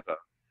together,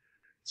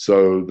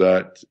 so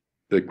that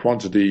the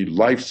quantity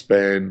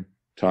lifespan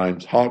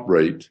times heart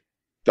rate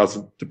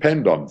doesn't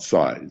depend on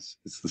size.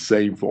 It's the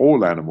same for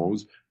all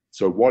animals.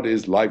 So what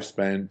is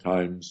lifespan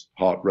times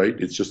heart rate?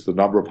 It's just the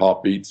number of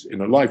heartbeats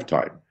in a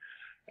lifetime.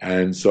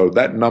 And so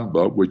that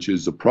number, which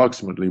is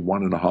approximately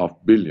 1.5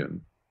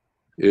 billion,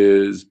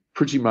 is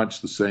pretty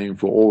much the same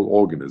for all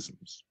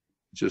organisms.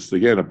 Just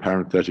again, a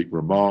parenthetic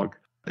remark.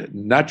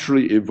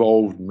 Naturally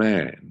evolved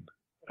man,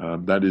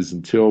 that is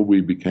until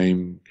we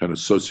became kind of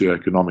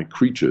socioeconomic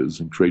creatures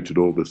and created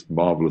all this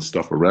marvelous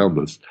stuff around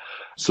us,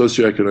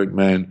 socioeconomic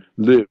man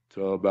lived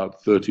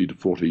about 30 to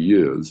 40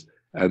 years,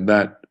 and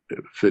that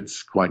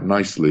fits quite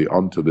nicely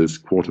onto this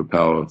quarter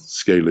power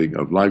scaling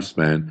of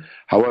lifespan.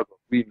 However,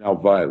 we now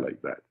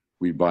violate that.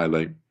 We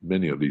violate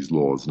many of these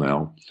laws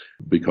now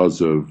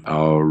because of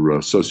our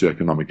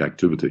socioeconomic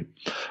activity.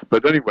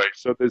 But anyway,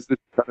 so there's this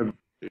kind of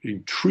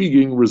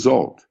intriguing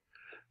result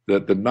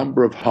that the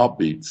number of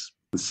heartbeats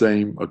the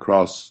same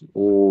across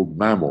all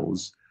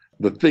mammals.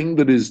 The thing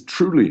that is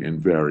truly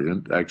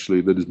invariant,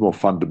 actually, that is more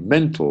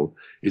fundamental,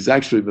 is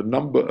actually the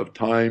number of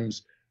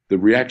times the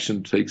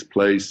reaction takes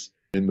place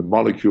in the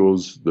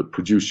molecules that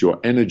produce your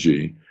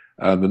energy.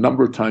 The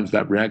number of times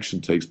that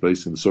reaction takes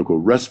place in the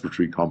so-called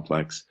respiratory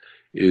complex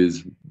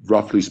is,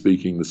 roughly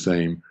speaking, the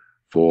same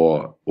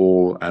for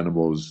all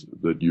animals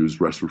that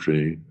use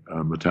respiratory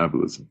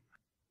metabolism.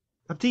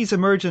 Have these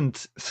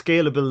emergent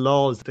scalable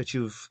laws that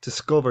you've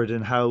discovered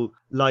in how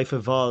life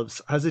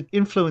evolves, has it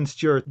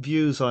influenced your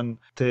views on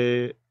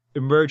the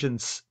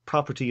emergence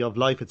property of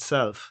life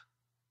itself?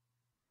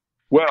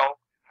 Well,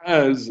 it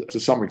has to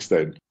some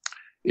extent,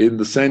 in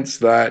the sense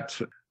that,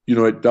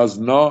 it does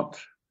not,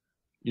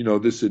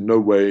 this in no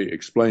way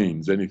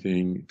explains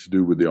anything to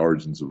do with the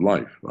origins of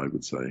life, I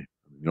would say.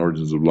 The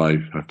origins of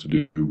life have to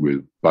do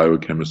with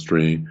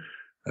biochemistry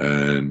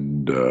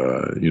and,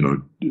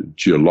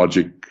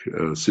 geologic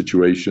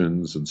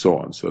situations and so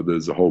on. So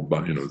there's a whole,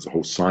 there's a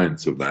whole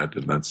science of that,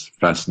 and that's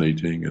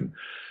fascinating and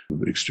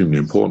extremely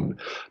important.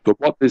 But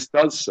what this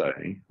does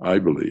say, I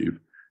believe,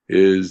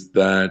 is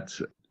that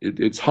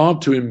it's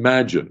hard to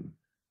imagine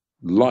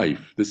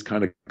life, this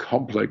kind of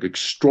complex,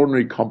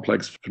 extraordinary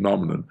complex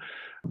phenomenon,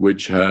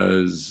 which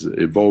has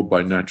evolved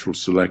by natural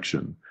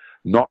selection,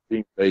 not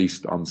being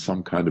based on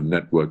some kind of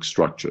network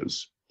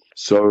structures.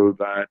 So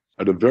that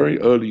at a very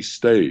early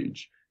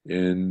stage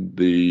in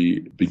the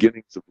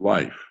beginnings of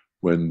life,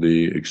 when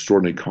the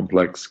extraordinary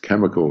complex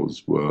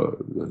chemicals were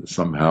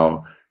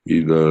somehow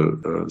either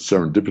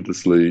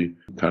serendipitously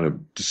kind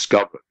of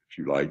discovered, if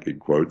you like, in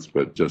quotes,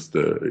 but just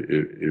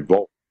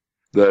evolved,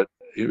 that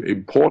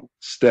important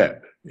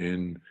step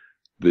in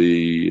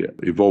the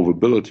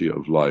evolvability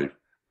of life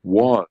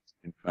was,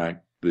 in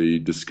fact, the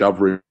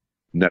discovery of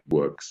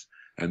networks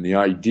and the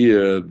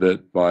idea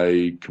that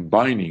by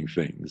combining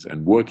things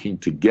and working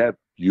together,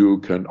 you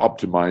can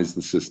optimize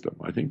the system.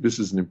 I think this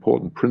is an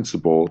important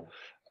principle.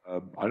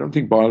 I don't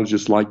think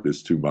biologists like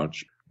this too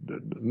much.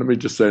 Let me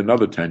just say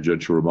another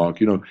tangential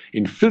remark.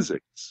 In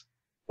physics,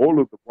 all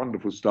of the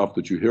wonderful stuff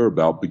that you hear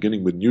about,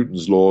 beginning with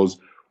Newton's laws,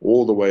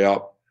 all the way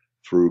up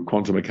through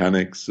quantum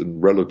mechanics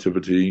and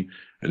relativity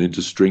and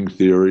into string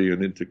theory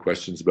and into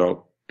questions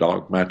about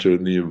dark matter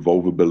and the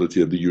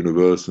evolvability of the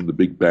universe and the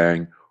Big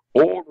Bang,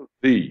 all of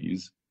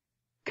these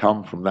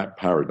come from that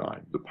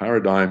paradigm, the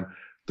paradigm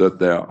that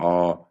there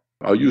are,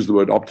 I'll use the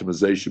word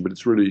optimization, but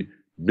it's really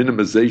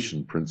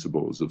minimization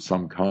principles of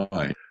some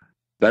kind.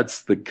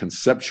 That's the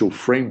conceptual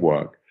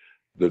framework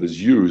that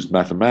is used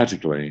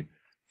mathematically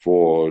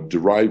for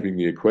deriving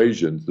the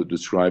equations that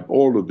describe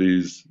all of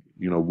these,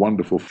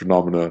 wonderful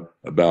phenomena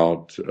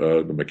about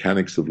the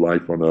mechanics of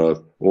life on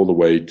Earth, all the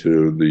way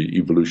to the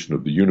evolution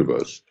of the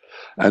universe.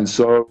 And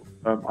so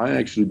I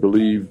actually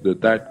believe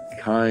that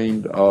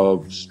kind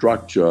of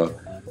structure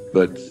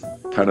that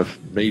kind of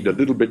made a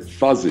little bit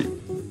fuzzy,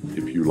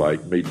 if you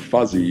like, made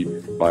fuzzy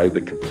by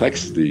the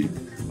complexity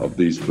of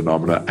these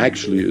phenomena,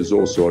 actually is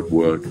also at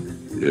work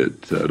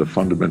at a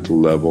fundamental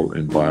level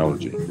in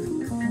biology.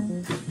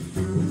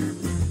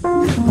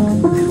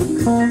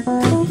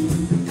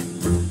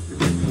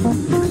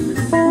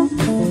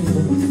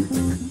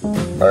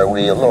 Are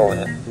we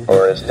alone,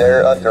 or is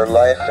there other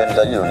life in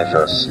the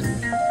universe?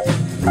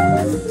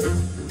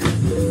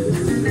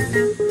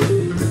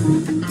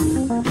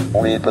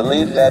 We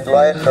believe that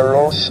life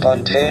arose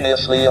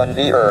spontaneously on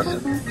the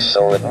Earth,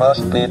 so it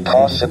must be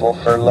possible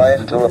for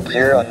life to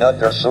appear on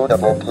other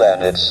suitable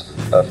planets,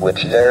 of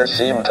which there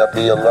seem to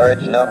be a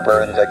large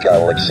number in the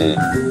galaxy.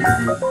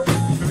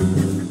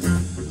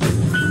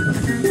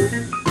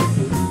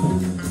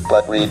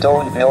 But we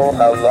don't know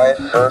how life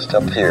first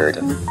appeared.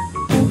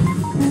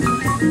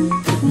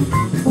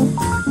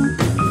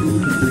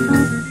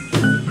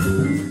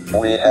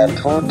 We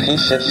have two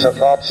pieces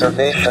of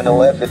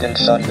observational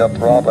evidence on the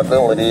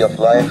probability of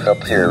life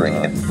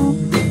appearing.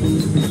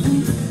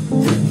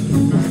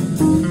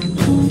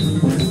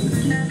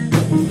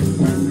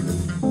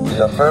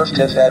 The first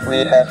is that we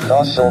have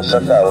fossils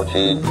of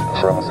algae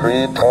from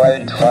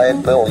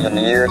 3.5 billion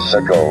years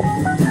ago.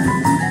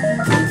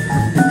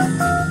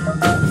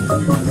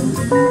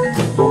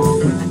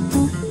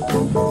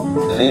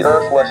 The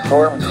Earth was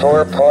formed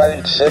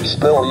 4.6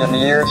 billion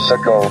years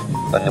ago,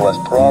 and was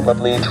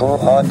probably too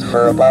hot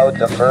for about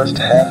the first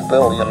 500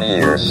 million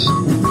years.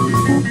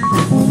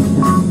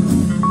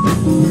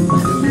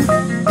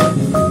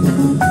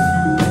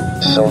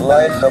 So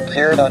life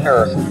appeared on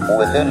Earth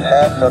within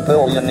 500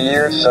 million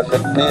years of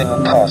it being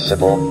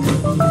possible,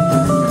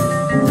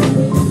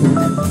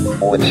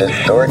 which is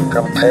short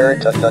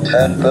compared to the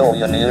 10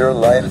 billion year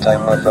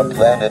lifetime of a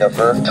planet of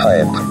Earth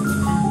type.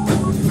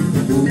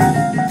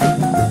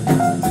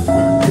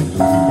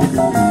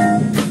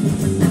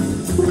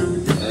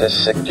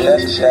 This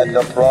suggests that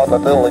the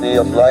probability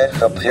of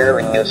life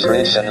appearing is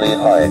reasonably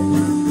high.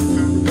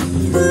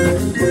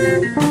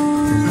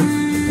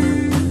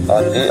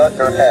 On the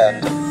other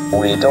hand,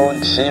 we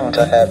don't seem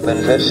to have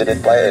been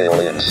visited by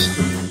aliens.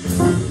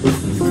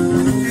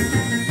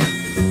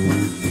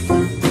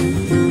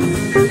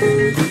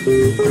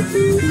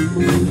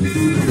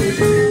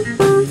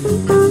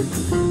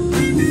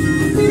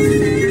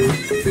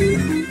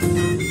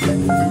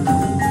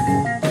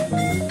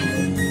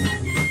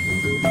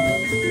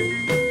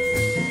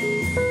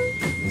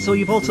 So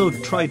you've also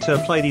tried to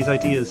apply these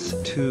ideas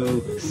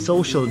to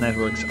social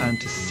networks and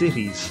to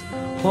cities.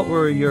 What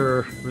were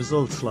your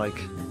results like?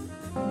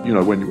 You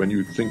know, when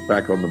you think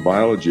back on the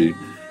biology,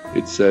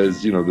 it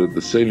says, you know,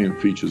 the salient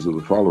features are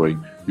the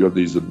following. You have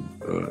these,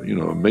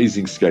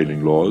 amazing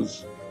scaling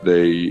laws.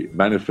 They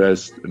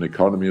manifest an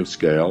economy of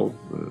scale.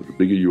 The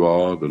bigger you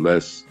are, the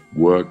less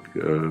work,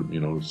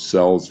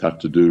 cells have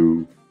to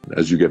do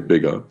as you get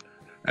bigger.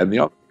 And the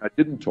other thing I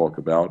didn't talk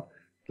about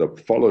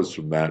that follows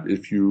from that,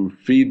 if you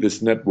feed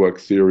this network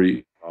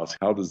theory, ask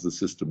how does the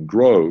system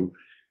grow,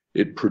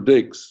 it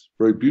predicts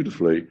very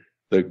beautifully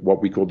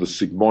what we call the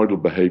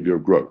sigmoidal behavior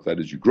of growth. That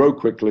is, you grow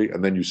quickly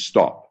and then you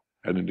stop.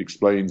 And it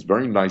explains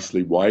very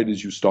nicely why it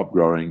is you stop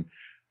growing,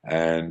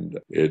 and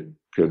it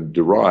can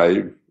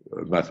derive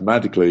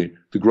mathematically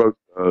the growth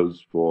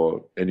curves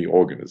for any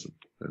organism.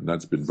 And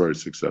that's been very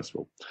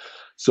successful.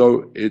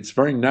 So it's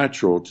very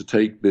natural to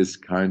take this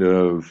kind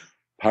of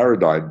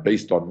paradigm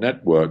based on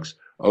networks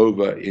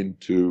over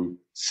into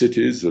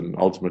cities and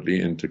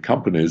ultimately into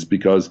companies,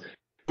 because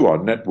you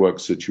are network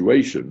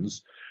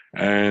situations.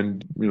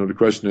 And, the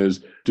question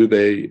is, do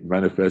they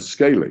manifest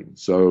scaling?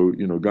 So,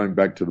 going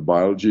back to the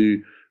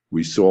biology,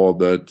 we saw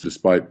that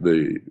despite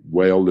the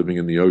whale living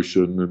in the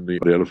ocean and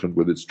the elephant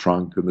with its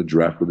trunk and the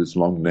giraffe with its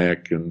long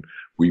neck, and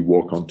we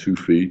walk on 2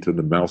 feet and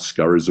the mouse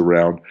scurries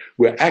around,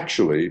 we're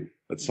actually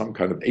at some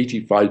kind of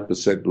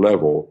 85%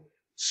 level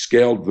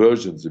scaled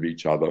versions of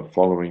each other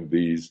following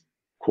these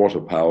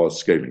quarter power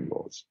scaling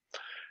laws.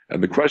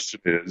 And the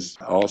question is,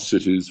 are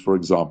cities, for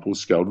example,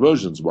 scaled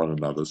versions of one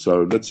another?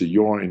 So let's say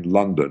you're in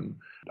London.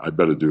 I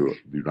better do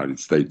the United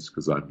States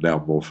because I'm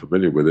now more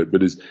familiar with it.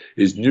 But is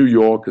New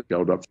York a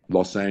scaled up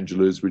Los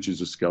Angeles, which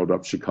is a scaled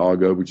up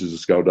Chicago, which is a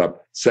scaled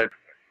up Sante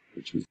Fe,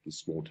 which is the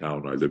small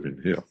town I live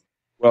in here?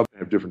 Well, they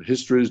have different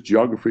histories,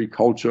 geography,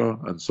 culture,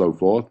 and so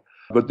forth.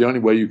 But the only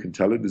way you can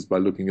tell it is by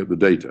looking at the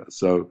data.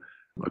 So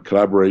a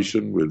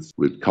collaboration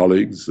with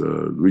colleagues,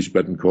 Luis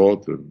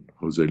Betancourt and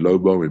Jose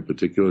Lobo in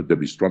particular,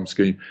 Debbie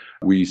Strumsky,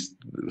 we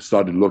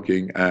started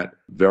looking at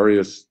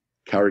various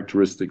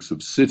characteristics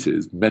of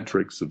cities,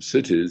 metrics of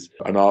cities,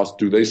 and asked,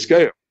 do they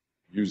scale?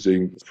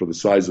 Using, for the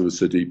size of a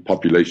city,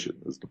 population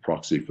as the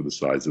proxy for the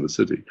size of a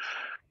city.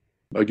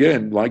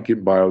 Again, like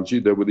in biology,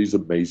 there were these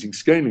amazing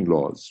scaling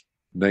laws,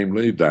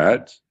 namely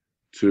that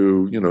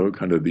to,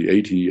 kind of the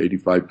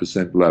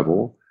 85%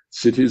 level,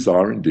 cities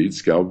are indeed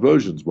scaled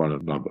versions of one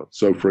another.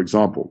 So, for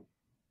example,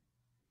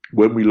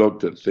 when we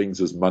looked at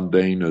things as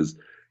mundane as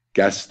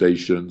gas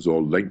stations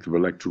or length of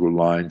electrical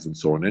lines and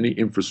so on, any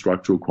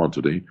infrastructural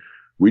quantity,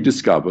 we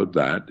discovered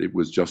that it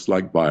was just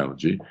like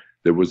biology.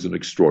 There was an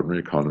extraordinary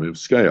economy of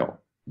scale,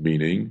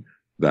 meaning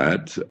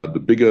that the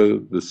bigger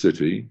the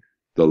city,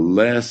 the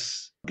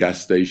less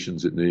gas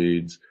stations it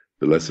needs,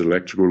 the less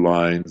electrical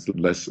lines, the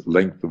less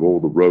length of all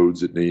the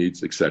roads it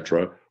needs,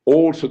 etc.,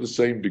 all to the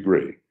same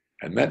degree.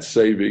 And that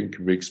saving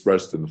can be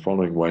expressed in the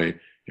following way.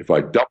 If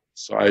I double the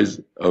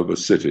size of a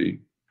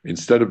city,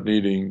 instead of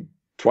needing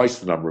twice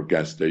the number of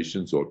gas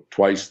stations or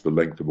twice the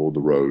length of all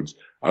the roads,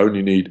 I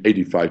only need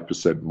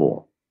 85%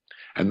 more.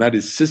 And that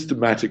is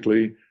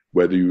systematically,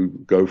 whether you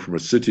go from a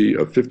city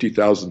of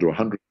 50,000 to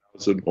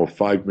 100,000 or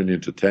 5 million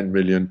to 10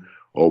 million,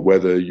 or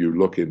whether you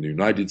look in the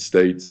United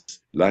States,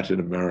 Latin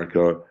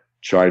America,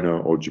 China,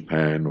 or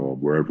Japan, or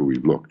wherever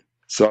we've looked.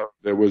 So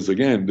there was,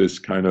 again, this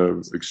kind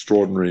of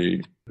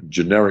extraordinary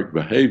generic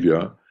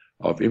behavior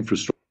of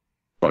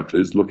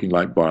infrastructures looking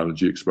like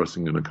biology,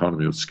 expressing an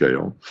economy of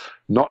scale,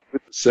 not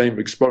with the same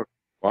exponent.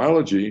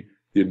 Biology,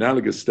 the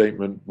analogous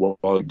statement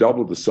was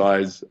double the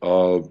size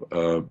of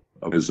an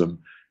organism.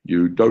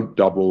 You don't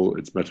double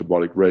its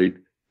metabolic rate.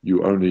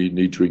 You only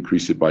need to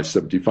increase it by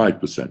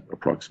 75%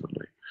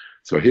 approximately.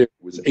 So here it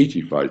was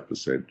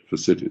 85% for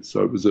cities.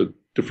 So it was a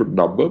different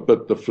number,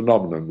 but the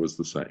phenomenon was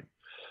the same.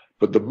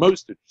 But the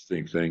most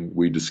interesting thing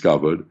we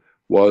discovered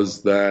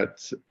was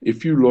that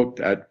if you looked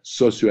at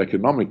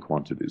socioeconomic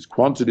quantities,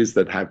 quantities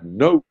that have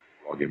no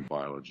log in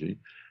biology,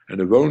 and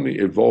have only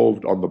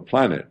evolved on the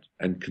planet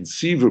and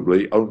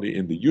conceivably only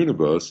in the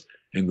universe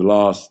in the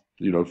last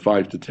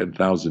 5 to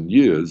 10,000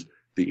 years,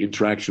 the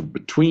interaction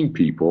between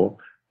people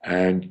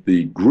and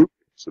the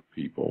groupings of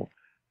people,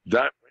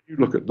 that when you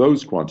look at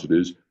those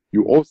quantities,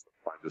 you also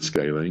find the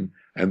scaling.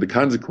 And the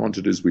kinds of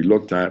quantities we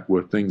looked at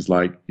were things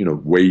like,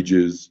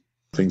 wages,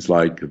 things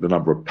like the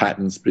number of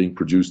patents being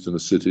produced in a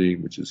city,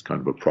 which is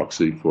kind of a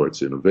proxy for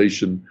its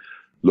innovation,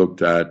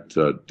 looked at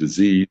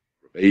disease,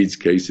 AIDS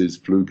cases,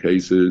 flu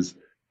cases,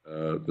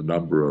 the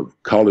number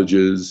of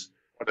colleges,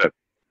 whatever.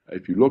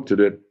 If you looked at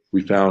it,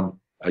 we found,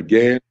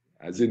 again,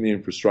 as in the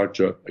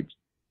infrastructure, a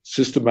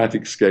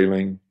systematic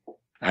scaling,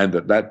 and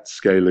that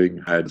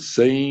scaling had the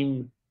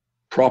same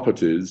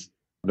properties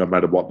no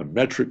matter what the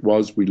metric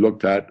was we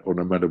looked at or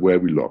no matter where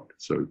we looked.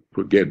 So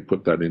again,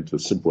 put that into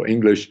simple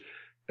English.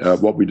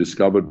 What we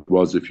discovered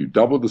was if you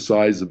double the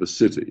size of a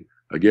city,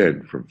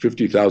 again, from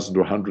 50,000 to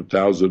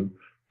 100,000,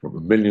 from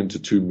 1 million to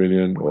 2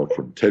 million, or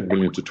from 10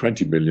 million to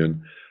 20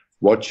 million,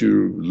 what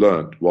you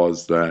learned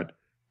was that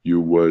you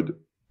would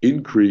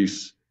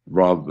increase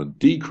rather than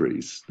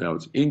decrease. Now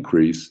it's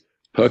increase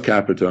per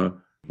capita,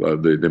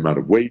 the amount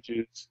of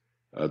wages,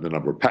 the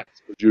number of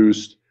patents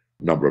produced,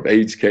 number of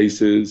AIDS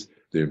cases,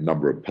 the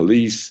number of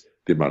police,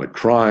 the amount of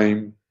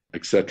crime,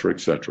 etc.,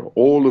 etc.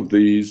 All of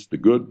these, the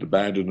good, the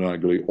bad, and the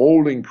ugly,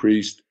 all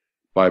increased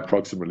by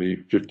approximately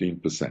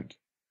 15%.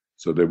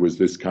 So there was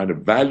this kind of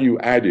value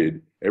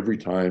added every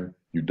time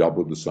you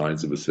doubled the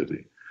size of a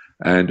city.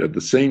 And at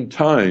the same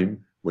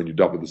time, when you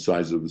double the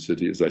size of the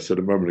city, as I said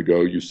a moment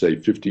ago, you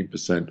save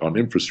 15% on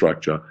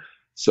infrastructure.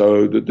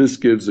 So that this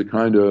gives a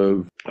kind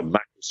of a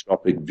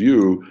macroscopic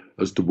view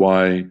as to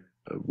why,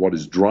 what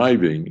is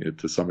driving,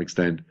 to some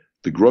extent,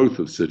 the growth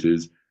of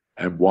cities,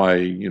 and why,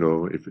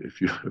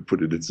 if you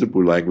put it in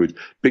simple language,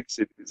 big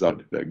cities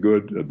aren't that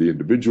good at the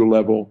individual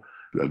level.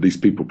 At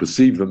least people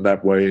perceive them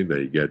that way.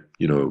 They get,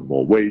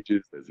 more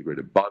wages. There's a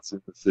greater buzz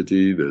in the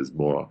city. There's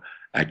more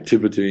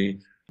activity.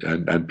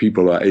 And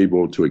people are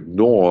able to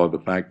ignore the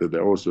fact that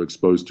they're also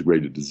exposed to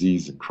greater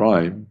disease and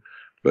crime.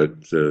 But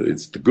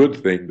it's the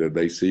good thing that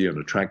they see and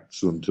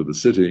attracts them to the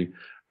city.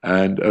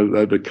 And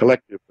at a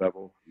collective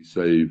level, we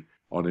save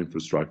on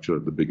infrastructure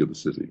the bigger the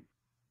city.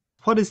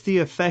 What is the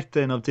effect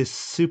then of this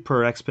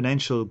super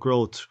exponential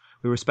growth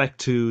with respect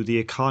to the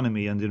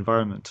economy and the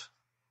environment?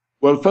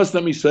 Well, first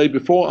let me say,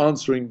 before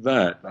answering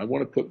that, I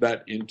want to put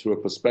that into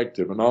a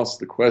perspective and ask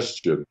the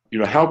question,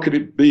 how could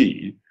it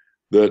be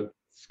that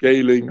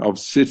scaling of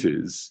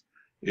cities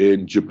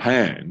in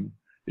Japan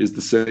is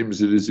the same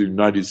as it is in the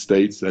United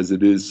States, as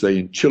it is, say,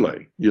 in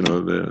Chile,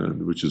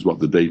 which is what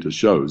the data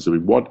shows? I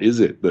mean, what is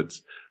it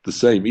that's the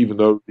same, even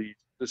though these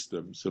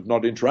systems have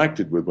not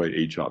interacted with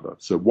each other?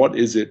 So what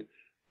is it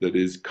that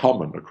is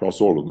common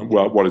across all of them?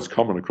 Well, what is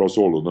common across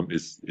all of them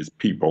is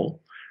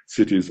people.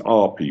 Cities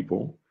are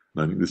people.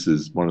 And I think this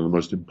is one of the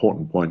most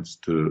important points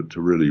to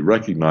really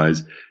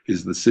recognize,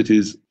 is the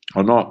cities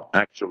are not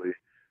actually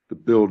the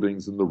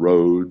buildings and the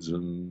roads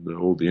and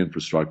all the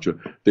infrastructure.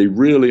 They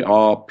really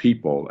are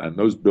people, and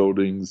those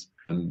buildings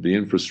and the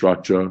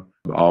infrastructure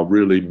are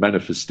really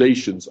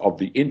manifestations of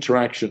the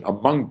interaction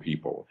among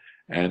people.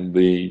 And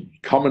the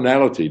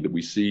commonality that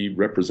we see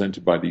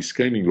represented by these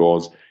scaling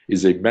laws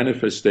is a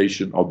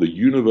manifestation of the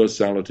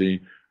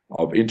universality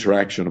of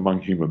interaction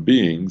among human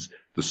beings,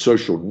 the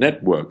social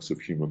networks of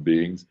human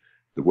beings,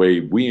 the way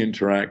we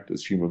interact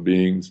as human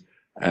beings,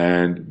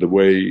 and the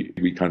way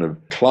we kind of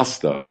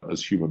cluster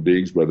as human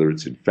beings, whether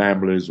it's in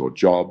families or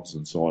jobs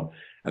and so on.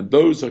 And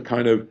those are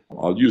kind of,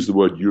 I'll use the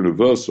word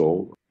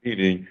universal,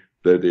 meaning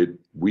that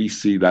we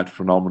see that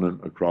phenomenon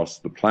across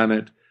the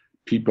planet.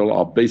 People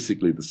are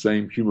basically the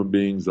same. Human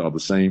beings are the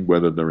same,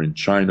 whether they're in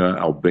China,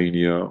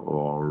 Albania,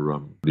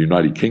 or the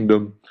United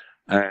Kingdom.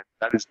 And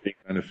that is being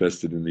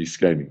manifested in these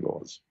scaling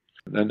laws.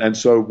 And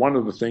so one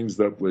of the things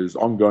that was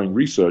ongoing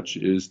research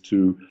is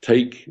to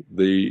take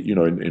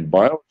in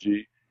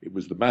biology, it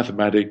was the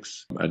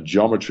mathematics and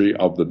geometry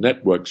of the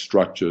network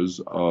structures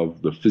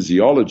of the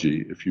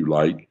physiology, if you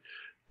like,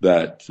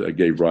 that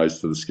gave rise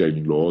to the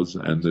scaling laws,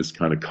 and this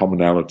kind of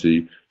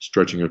commonality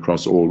stretching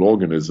across all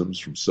organisms,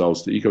 from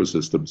cells to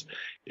ecosystems.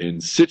 In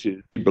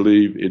cities, we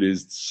believe it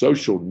is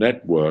social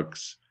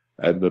networks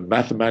and the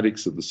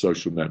mathematics of the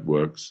social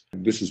networks.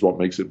 And this is what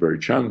makes it very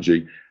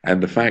challenging.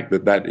 And the fact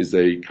that that is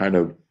a kind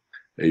of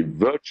a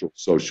virtual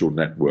social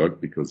network,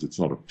 because it's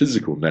not a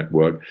physical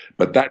network,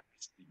 but that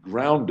is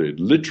grounded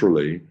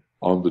literally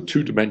on the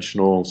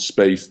two-dimensional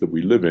space that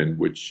we live in,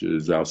 which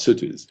is our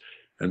cities.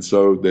 And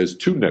so there's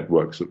two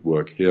networks at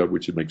work here,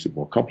 which makes it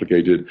more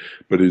complicated,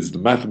 but it is the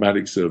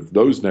mathematics of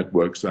those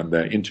networks and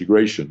their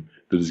integration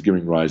that is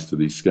giving rise to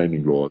these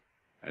scaling laws.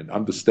 And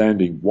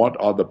understanding what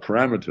are the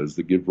parameters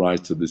that give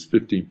rise to this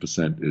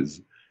 15%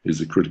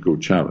 is a critical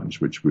challenge,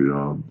 which we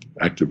are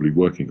actively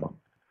working on.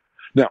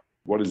 Now,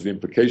 what is the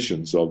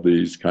implications of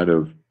these kind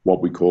of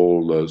what we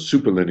call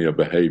superlinear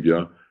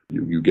behavior?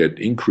 You get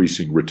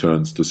increasing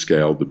returns to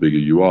scale the bigger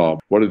you are.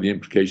 What are the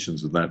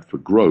implications of that for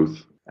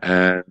growth?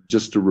 And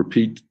just to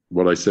repeat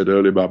what I said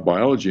earlier about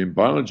biology, in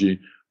biology,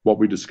 what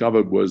we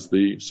discovered was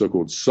the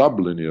so-called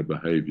sublinear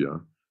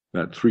behavior,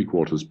 that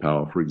 3/4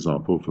 power, for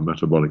example, for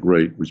metabolic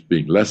rate, which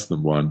being less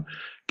than 1,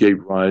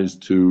 gave rise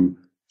to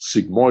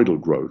sigmoidal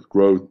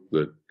growth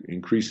that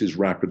increases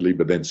rapidly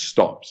but then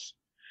stops.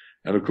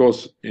 And of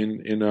course,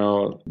 in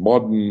our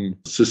modern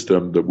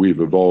system that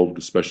we've evolved,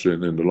 especially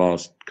in the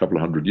last couple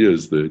of hundred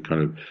years, the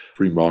kind of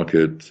free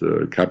market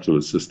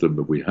capitalist system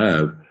that we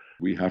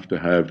have to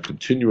have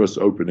continuous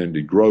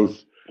open-ended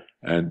growth,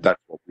 and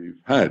that's what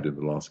we've had in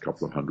the last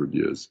couple of hundred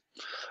years.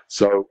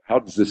 So how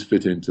does this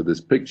fit into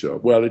this picture?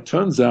 Well, it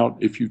turns out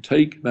if you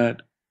take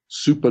that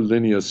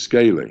superlinear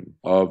scaling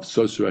of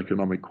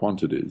socioeconomic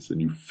quantities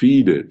and you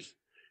feed it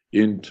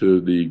into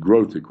the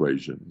growth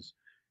equations,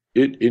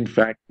 it in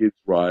fact gives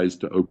rise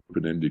to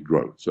open-ended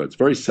growth. So it's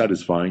very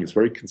satisfying, it's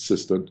very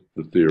consistent,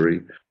 the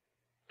theory,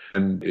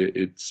 and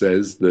it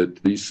says that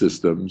these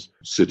systems,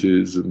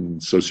 cities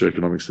and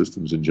socioeconomic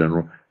systems in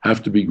general,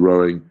 have to be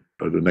growing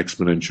at an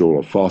exponential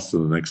or faster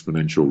than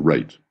exponential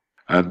rate.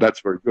 And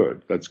that's very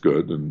good. That's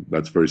good, and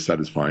that's very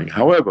satisfying.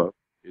 However,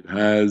 it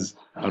has,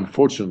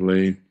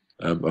 unfortunately,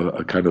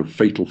 a kind of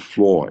fatal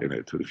flaw in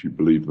it, if you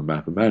believe the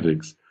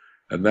mathematics,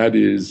 and that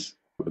is,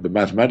 the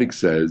mathematics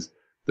says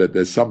that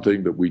there's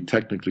something that we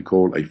technically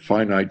call a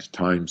finite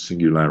time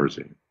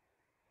singularity.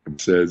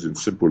 It says, in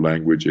simple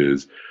language,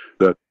 is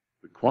that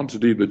the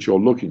quantity that you're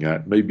looking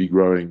at may be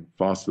growing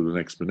faster than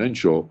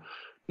exponential,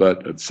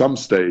 but at some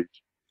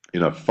stage,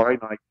 in a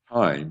finite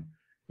time,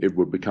 it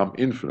will become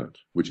infinite,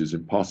 which is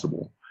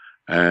impossible.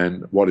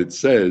 And what it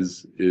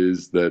says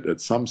is that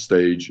at some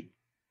stage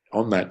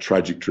on that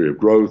trajectory of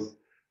growth,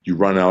 you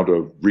run out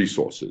of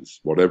resources,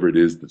 whatever it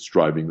is that's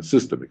driving the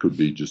system. It could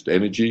be just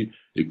energy,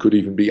 it could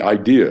even be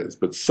ideas,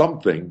 but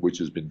something which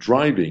has been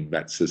driving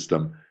that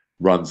system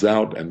runs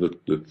out, and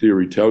the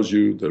theory tells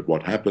you that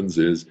what happens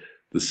is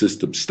the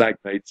system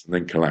stagnates and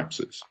then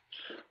collapses.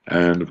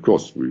 And of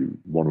course, we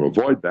want to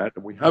avoid that,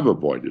 and we have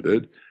avoided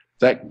it.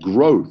 That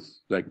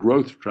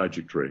growth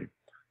trajectory,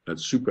 that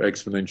super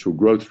exponential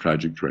growth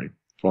trajectory,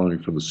 following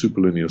from the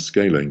superlinear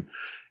scaling,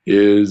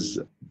 is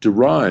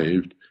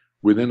derived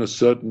within a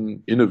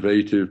certain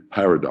innovative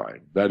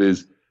paradigm. That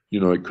is,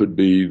 it could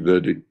be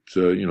that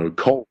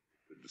coal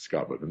has been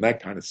discovered, and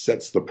that kind of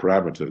sets the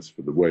parameters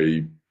for the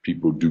way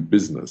people do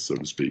business, so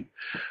to speak.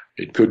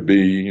 It could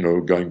be,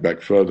 going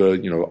back further,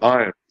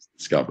 iron was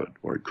discovered,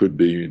 or it could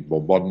be, in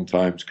more modern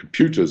times,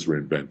 computers were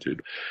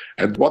invented.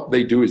 And what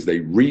they do is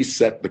they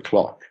reset the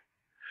clock.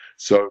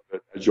 So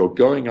that as you're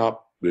going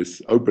up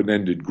this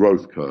open-ended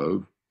growth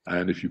curve,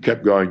 and if you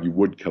kept going, you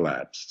would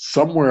collapse.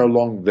 Somewhere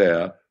along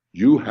there,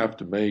 you have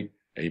to make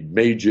a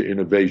major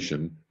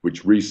innovation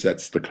which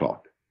resets the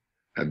clock.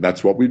 And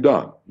that's what we've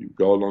done. You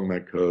go along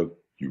that curve,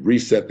 you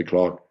reset the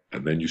clock,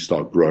 and then you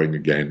start growing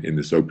again in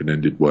this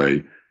open-ended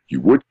way.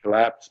 You would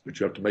collapse, but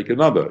you have to make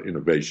another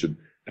innovation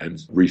and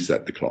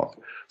reset the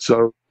clock.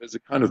 So there's a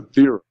kind of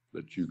theorem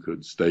that you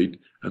could state,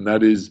 and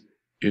that is,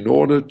 in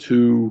order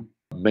to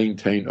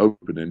maintain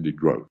open-ended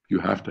growth, you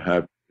have to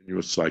have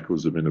continuous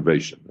cycles of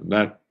innovation. And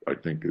that, I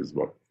think, is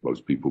what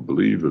most people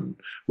believe and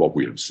what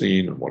we have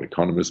seen and what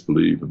economists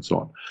believe and so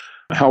on.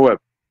 However,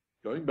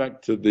 going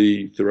back to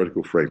the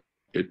theoretical framework,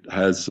 it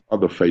has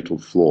other fatal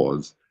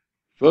flaws.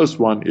 First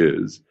one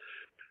is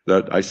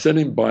that I said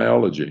in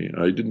biology,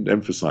 and I didn't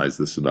emphasize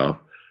this enough,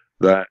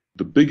 that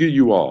the bigger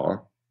you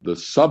are, the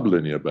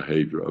sublinear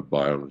behavior of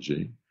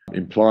biology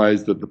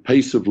implies that the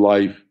pace of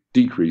life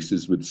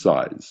decreases with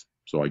size.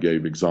 So I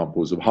gave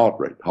examples of heart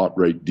rate. Heart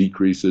rate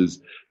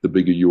decreases the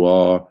bigger you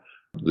are.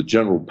 The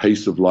general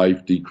pace of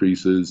life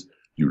decreases.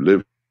 You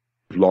live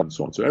long and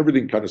so on. So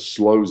everything kind of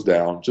slows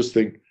down. Just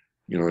think,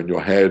 in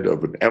your head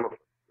of an elephant,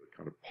 the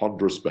kind of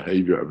ponderous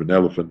behavior of an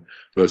elephant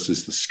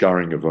versus the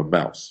scurrying of a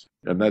mouse.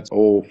 And that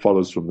all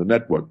follows from the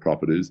network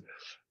properties.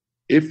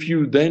 If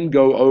you then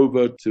go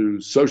over to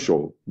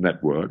social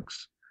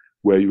networks,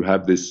 where you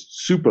have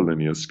this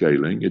superlinear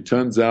scaling, it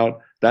turns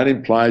out that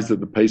implies that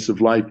the pace of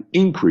life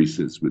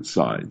increases with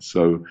size.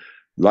 So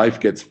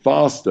life gets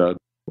faster.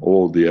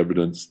 All the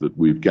evidence that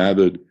we've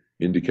gathered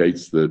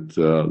indicates that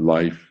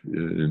life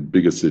in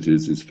bigger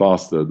cities is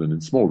faster than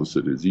in smaller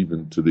cities,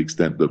 even to the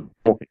extent that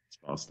walking is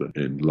faster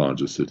in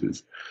larger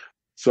cities.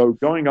 So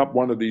going up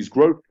one of these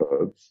growth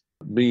curves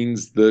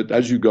means that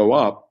as you go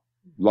up,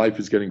 life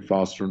is getting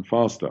faster and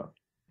faster.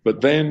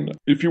 But then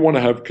if you want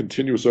to have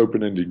continuous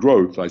open-ended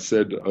growth, I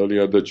said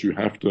earlier that you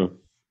have to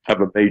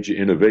have a major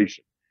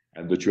innovation,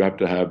 and that you have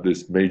to have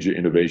this major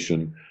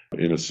innovation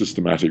in a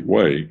systematic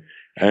way.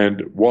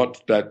 And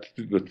what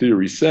the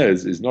theory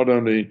says is not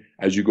only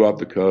as you go up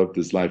the curve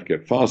does life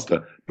get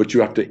faster, but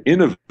you have to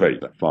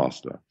innovate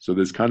faster. So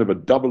there's kind of a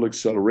double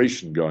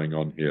acceleration going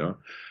on here.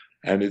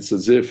 And it's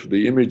as if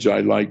the image I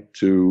like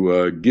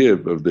to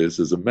give of this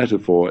as a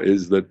metaphor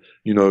is that,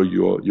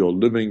 you're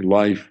living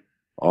life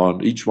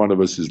on, each one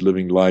of us is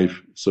living life,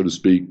 so to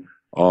speak,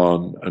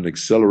 on an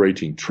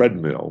accelerating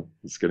treadmill.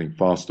 It's getting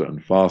faster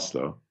and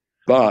faster.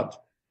 But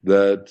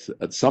that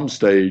at some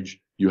stage,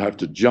 you have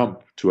to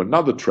jump to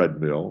another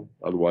treadmill,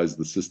 otherwise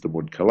the system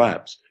would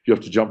collapse. You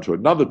have to jump to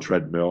another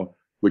treadmill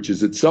which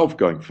is itself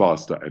going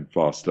faster and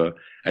faster,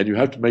 and you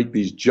have to make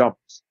these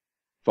jumps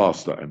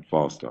faster and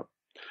faster.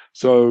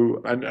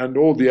 So, and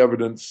all the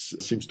evidence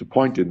seems to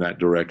point in that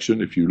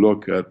direction. If you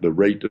look at the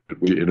rate at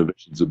which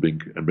innovations have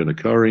been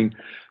occurring,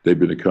 they've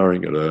been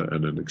occurring at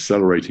an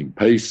accelerating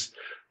pace.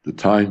 The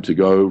time to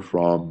go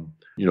from,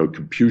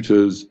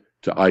 computers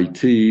to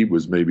IT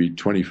was maybe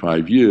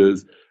 25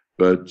 years,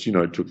 but,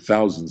 it took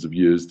thousands of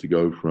years to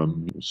go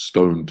from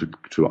stone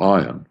to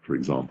iron, for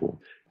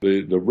example.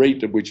 The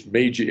rate at which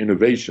major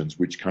innovations,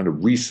 which kind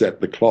of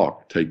reset the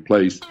clock, take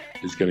place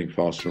is getting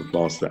faster and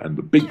faster. And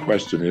the big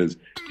question is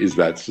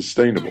that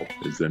sustainable?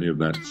 Is any of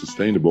that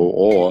sustainable,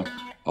 or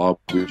are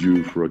we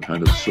due for a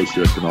kind of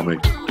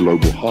socioeconomic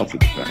global heart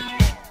attack?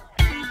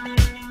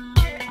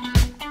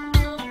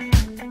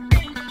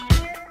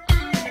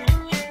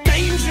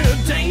 Danger,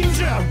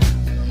 danger,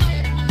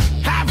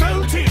 high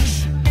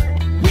voltage,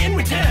 when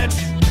we touch,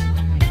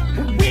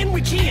 when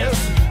we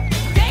kiss.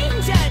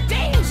 Danger,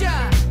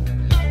 danger.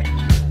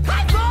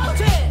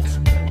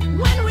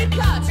 When we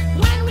cut,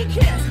 when we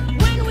kiss,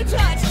 when we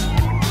touch.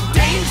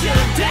 Danger,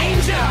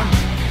 danger.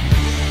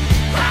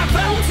 High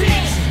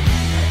voltage.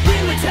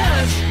 When we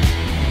touch,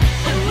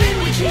 and when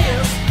we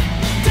kiss.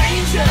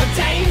 Danger,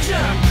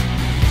 danger.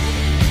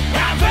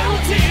 High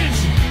voltage.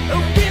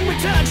 When we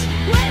touch,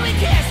 when we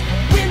kiss,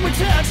 when we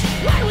touch,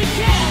 when we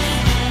kiss.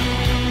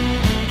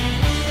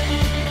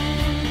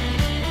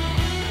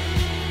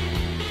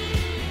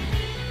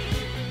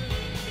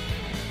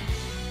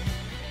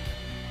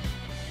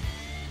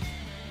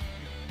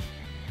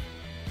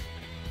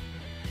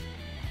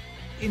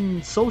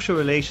 In social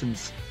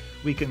relations,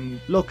 we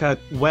can look at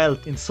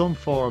wealth in some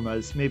form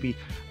as maybe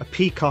a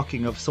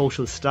peacocking of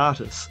social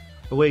status,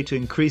 a way to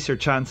increase your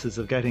chances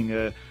of getting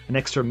an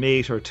extra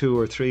mate or two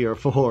or three or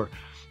four.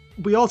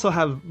 We also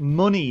have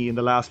money in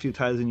the last few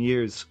thousand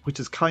years, which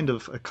is kind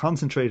of a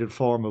concentrated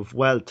form of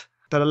wealth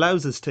that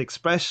allows us to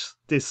express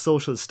this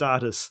social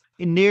status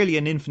in nearly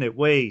an infinite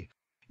way.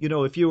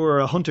 If you were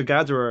a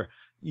hunter-gatherer,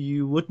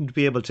 you wouldn't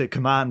be able to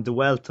command the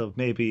wealth of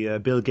maybe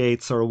Bill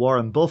Gates or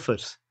Warren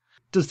Buffett.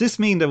 Does this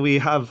mean that we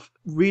have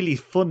really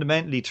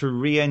fundamentally to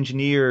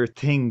re-engineer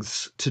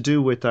things to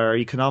do with our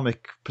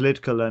economic,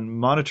 political and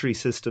monetary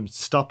systems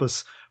to stop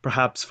us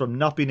perhaps from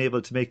not being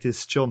able to make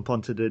this jump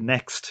onto the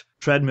next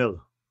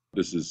treadmill?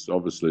 This is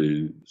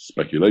obviously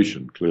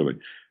speculation, clearly.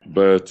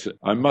 But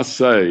I must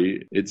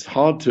say, it's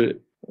hard to,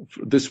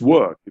 this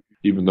work,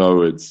 even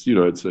though it's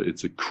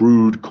a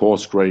crude,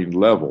 coarse-grained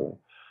level,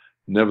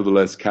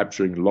 nevertheless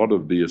capturing a lot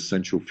of the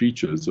essential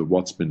features of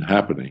what's been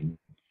happening,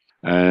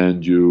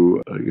 and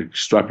you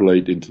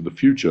extrapolate into the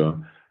future,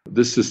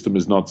 this system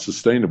is not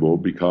sustainable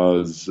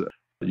because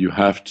you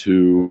have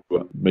to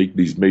make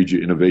these major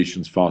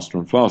innovations faster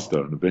and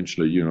faster. And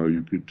eventually,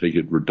 you could take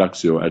it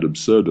reductio ad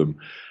absurdum.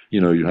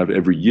 You have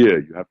every year,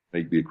 you have to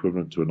make the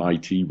equivalent to an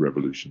IT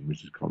revolution,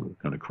 which is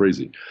kind of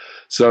crazy.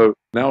 So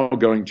now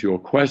going to your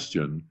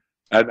question,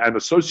 and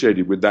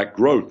associated with that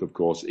growth, of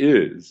course,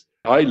 is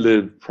I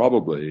live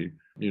probably,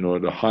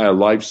 at a higher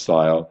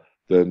lifestyle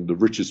than the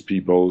richest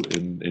people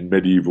in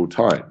medieval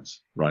times,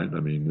 right? I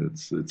mean,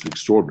 it's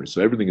extraordinary.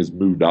 So everything has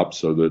moved up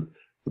so that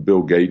the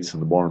Bill Gates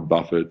and the Warren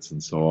Buffetts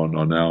and so on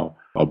are now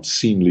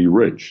obscenely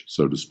rich,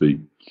 so to speak.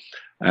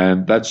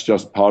 And that's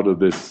just part of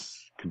this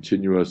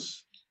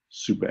continuous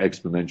super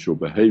exponential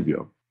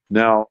behavior.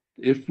 Now,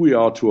 if we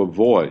are to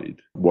avoid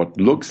what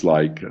looks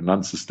like an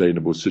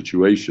unsustainable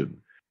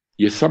situation,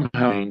 you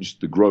somehow change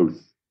the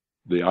growth,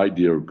 the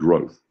idea of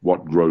growth,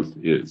 what growth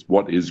is.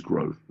 What is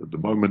growth? At the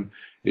moment,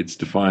 it's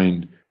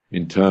defined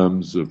in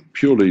terms of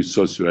purely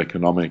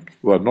socioeconomic,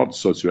 well, not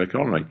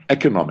socioeconomic,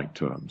 economic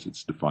terms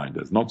it's defined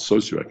as, not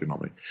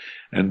socioeconomic.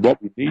 And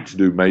what we need to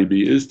do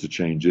maybe is to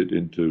change it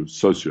into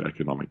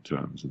socioeconomic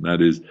terms, and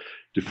that is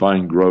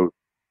define growth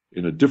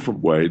in a different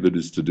way that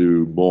is to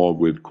do more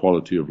with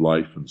quality of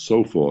life and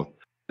so forth.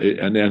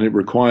 And it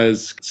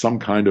requires some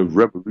kind of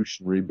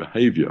revolutionary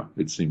behavior,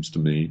 it seems to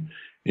me,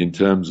 in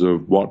terms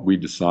of what we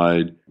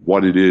decide,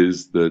 what it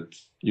is that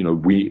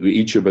we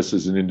each of us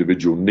as an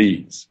individual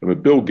needs. I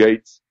mean, Bill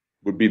Gates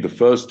would be the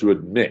first to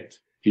admit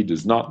he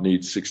does not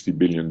need $60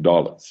 billion.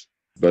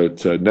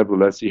 But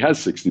nevertheless, he has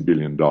 $60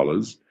 billion,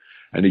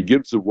 and he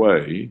gives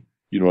away,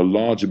 a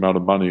large amount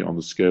of money on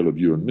the scale of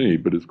you and me,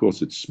 but of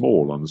course it's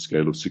small on the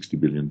scale of $60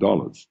 billion.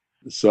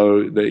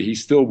 So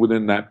he's still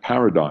within that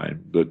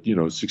paradigm that,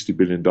 $60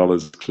 billion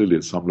clearly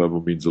at some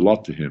level means a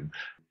lot to him.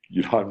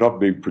 I'm not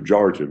being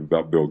pejorative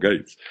about Bill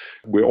Gates.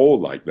 We're all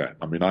like that.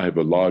 I mean, I have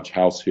a large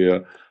house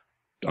here.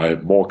 I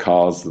have more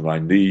cars than I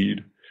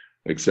need,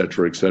 et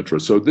cetera, et cetera.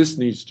 So this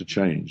needs to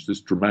change.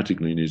 This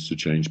dramatically needs to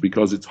change,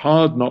 because it's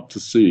hard not to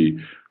see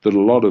that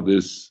a lot of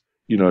this,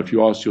 if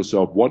you ask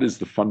yourself, what is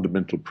the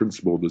fundamental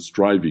principle that's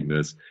driving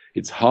this?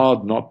 It's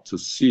hard not to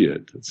see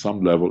it at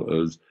some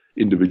level as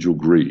individual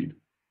greed,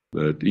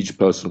 that each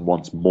person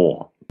wants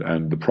more.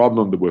 And the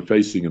problem that we're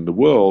facing in the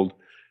world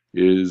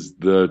is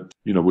that,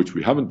 which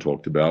we haven't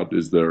talked about,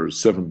 is there are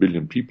 7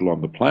 billion people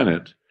on the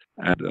planet.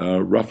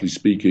 And roughly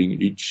speaking,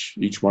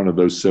 each one of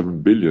those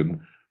 7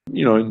 billion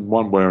in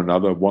one way or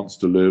another, wants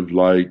to live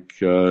like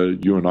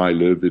you and I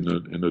live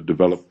in a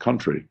developed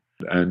country.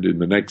 And in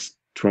the next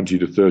 20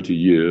 to 30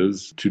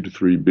 years, 2 to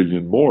 3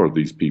 billion more of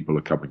these people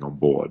are coming on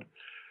board.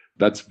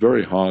 That's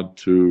very hard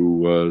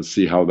to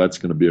see how that's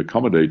going to be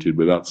accommodated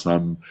without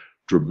some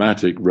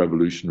dramatic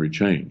revolutionary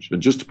change.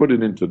 And just to put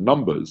it into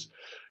numbers,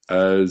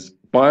 as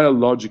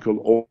biological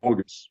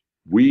organisms,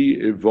 we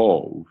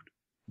evolved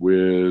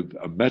with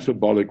a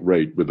metabolic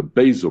rate, with a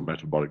basal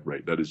metabolic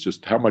rate, that is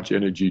just how much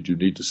energy do you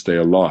need to stay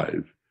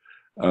alive,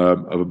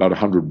 of about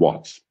 100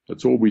 watts.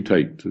 That's all we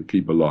take to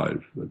keep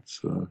alive.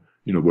 That's,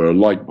 we're a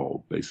light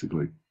bulb,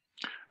 basically.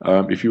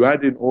 If you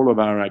add in all of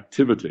our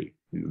activity,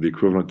 the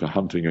equivalent to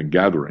hunting and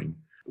gathering,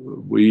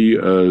 we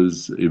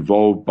as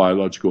evolved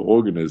biological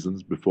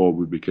organisms, before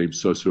we became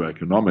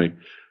socioeconomic,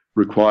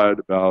 required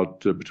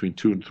about between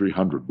 200 and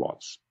 300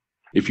 watts.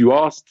 If you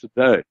ask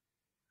today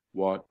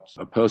what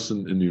a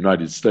person in the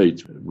United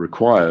States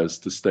requires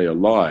to stay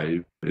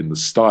alive in the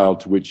style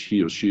to which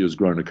he or she has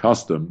grown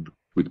accustomed,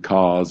 with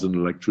cars and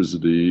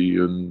electricity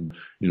and,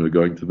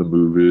 going to the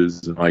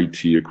movies and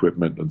IT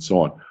equipment and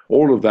so on,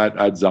 all of that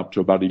adds up to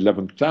about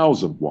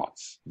 11,000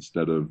 watts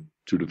instead of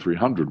 200 to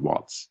 300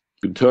 watts.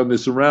 You can turn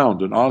this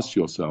around and ask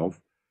yourself,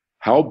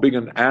 how big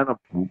an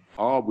animal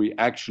are we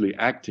actually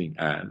acting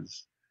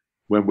as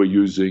when we're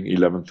using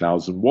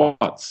 11,000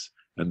 watts?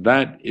 And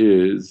that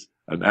is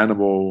an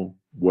animal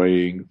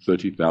weighing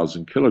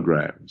 30,000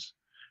 kilograms,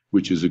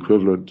 which is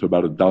equivalent to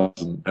about a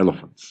dozen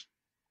elephants.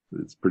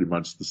 It's pretty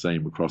much the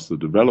same across the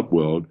developed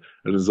world.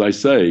 And as I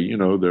say,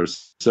 there are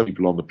 7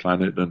 people on the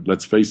planet, and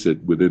let's face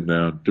it, within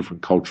their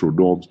different cultural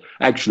norms,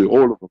 actually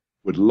all of them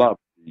would love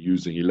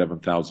using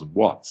 11,000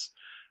 watts.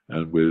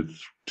 And with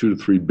 2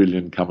 to 3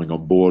 billion coming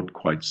on board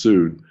quite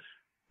soon,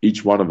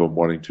 each one of them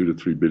wanting 2 to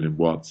 3 billion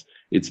watts,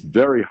 it's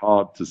very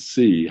hard to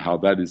see how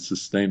that is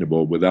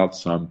sustainable without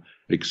some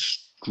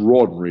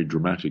extraordinary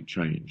dramatic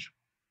change.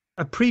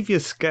 A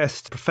previous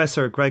guest,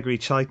 Professor Gregory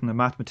Chaitin, a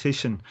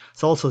mathematician,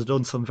 has also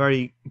done some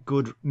very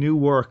good new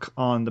work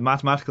on the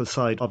mathematical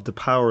side of the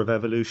power of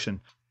evolution.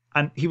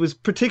 And he was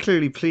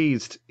particularly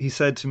pleased, he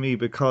said to me,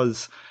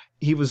 because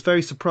he was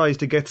very surprised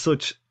to get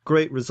such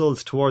great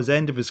results towards the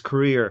end of his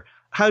career.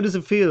 How does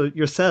it feel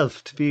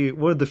yourself to be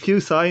one of the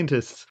few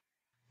scientists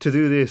to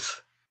do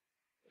this?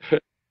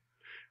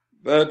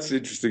 That's an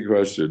interesting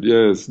question.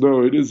 Yes,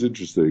 no, it is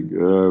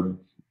interesting.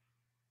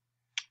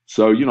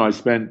 I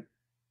spent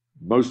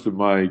most of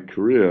my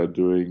career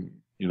doing,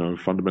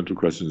 fundamental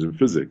questions in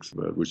physics,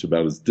 which are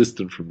about as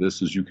distant from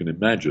this as you can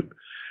imagine.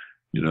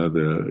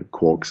 The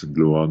quarks and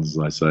gluons, as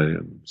I say,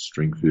 and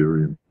string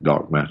theory and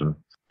dark matter.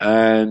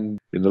 And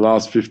in the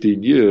last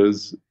 15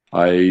 years,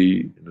 I,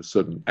 in a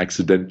certain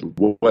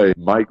accidental way,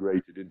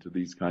 migrated into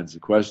these kinds of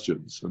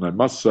questions. And I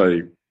must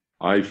say,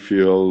 I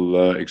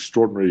feel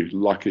extraordinarily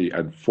lucky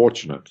and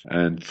fortunate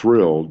and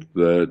thrilled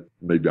that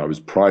maybe I was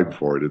primed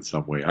for it in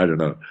some way. I don't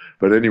know.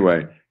 But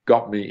anyway,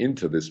 got me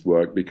into this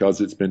work because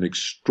it's been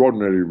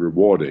extraordinarily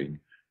rewarding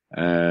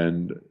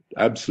and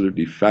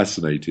absolutely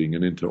fascinating,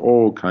 and into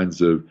all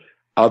kinds of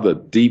other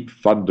deep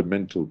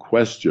fundamental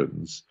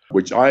questions,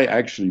 which I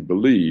actually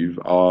believe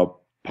are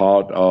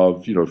part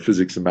of,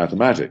 physics and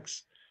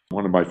mathematics.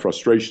 One of my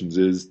frustrations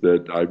is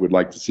that I would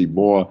like to see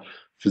more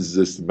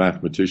physicists and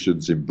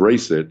mathematicians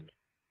embrace it.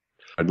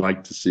 I'd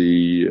like to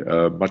see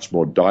much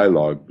more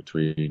dialogue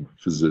between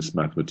physicists,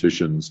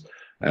 mathematicians,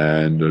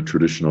 and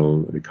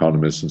traditional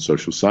economists and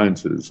social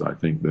sciences. I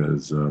think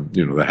there's,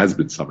 there has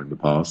been some in the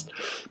past,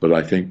 but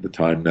I think the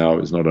time now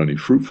is not only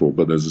fruitful,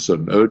 but there's a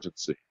certain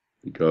urgency,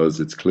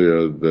 because it's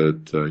clear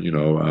that,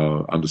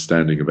 our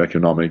understanding of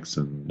economics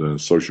and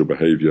social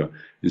behavior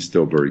is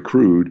still very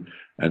crude.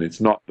 And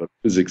it's not that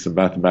physics and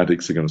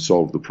mathematics are going to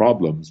solve the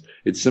problems.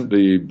 It's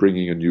simply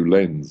bringing a new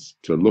lens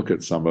to look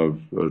at some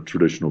of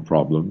traditional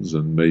problems,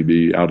 and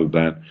maybe out of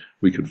that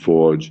we could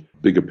forge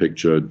bigger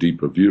picture,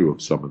 deeper view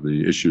of some of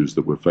the issues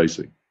that we're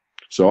facing.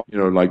 So,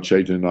 like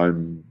Chaitin,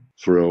 I'm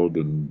thrilled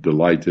and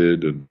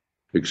delighted and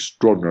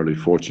extraordinarily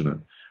fortunate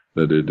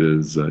that it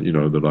is,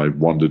 that I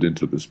wandered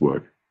into this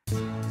work.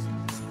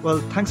 Well,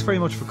 thanks very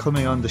much for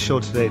coming on the show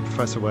today,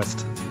 Professor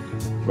West.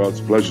 Well, it's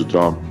a pleasure,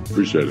 Tom.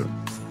 Appreciate it.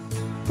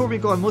 Before we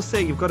go, I must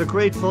say you've got a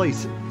great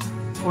voice.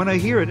 When I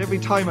hear it, every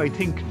time I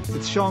think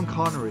it's Sean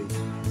Connery.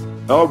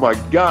 Oh my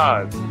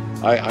God!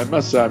 I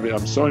must say,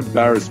 I'm so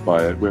embarrassed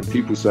by it when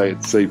people say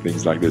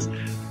things like this.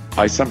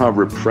 I somehow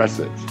repress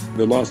it.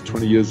 The last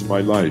 20 years of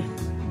my life,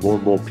 more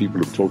and more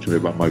people have talked to me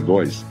about my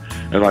voice,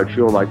 and I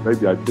feel like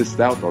maybe I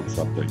missed out on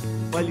something.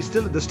 Well,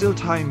 there's still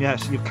time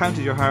yet. You've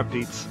counted your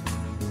heartbeats.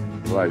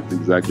 Right,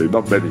 exactly.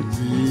 Not many.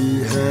 We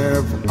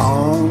have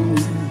all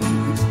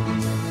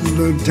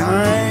the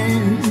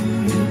time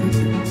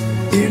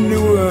in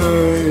the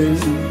world,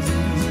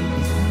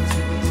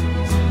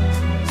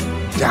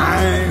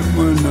 time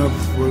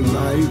enough for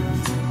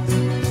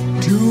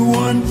life to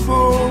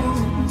unfold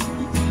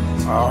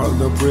all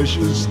the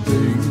precious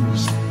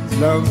things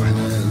love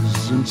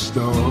has in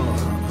store.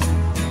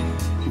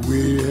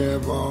 We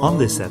have all. On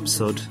this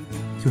episode,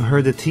 You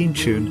heard the theme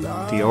tune,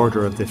 The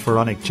Order of the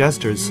Pharaonic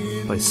Jesters,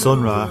 by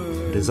Sun Ra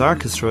and his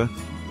orchestra,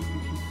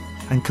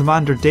 and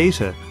Commander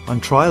Data on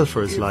trial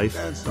for his life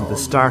in the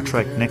Star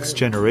Trek Next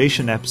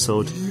Generation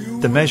episode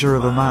The Measure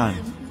of a Man,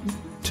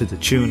 to the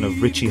tune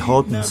of Richie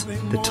Hawtin's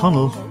The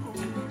Tunnel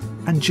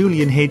and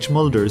Julian H.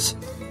 Mulder's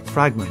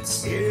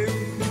Fragments.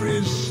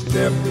 Every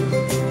step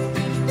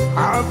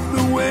of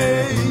the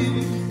way.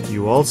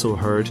 You also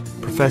heard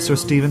Professor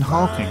Stephen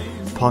Hawking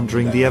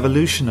pondering the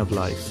evolution of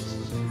life,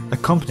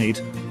 accompanied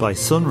by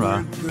Sun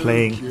Ra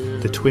playing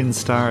the twin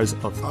stars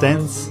of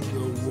Thence,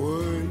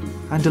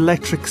 and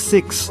Electric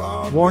 6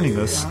 warning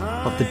us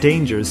of the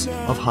dangers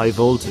of high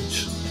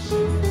voltage.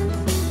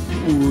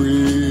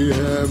 We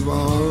have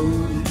all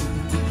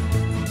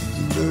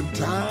the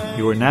time.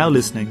 You are now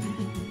listening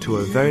to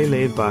a very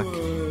laid-back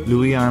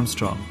Louis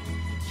Armstrong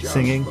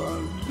singing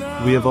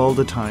We Have All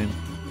the Time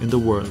in the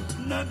World.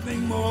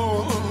 Nothing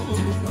more,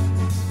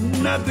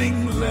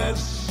 nothing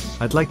less.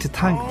 I'd like to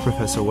thank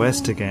Professor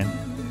West again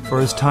for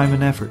his time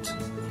and effort,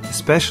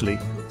 especially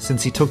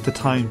since he took the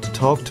time to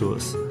talk to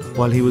us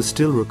while he was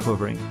still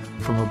recovering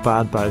from a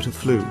bad bout of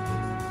flu.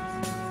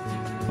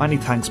 Many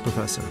thanks,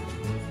 Professor.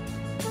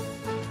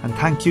 And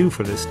thank you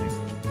for listening.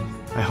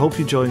 I hope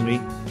you join me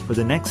for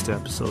the next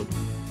episode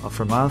of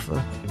From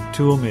Alpha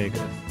to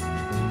Omega.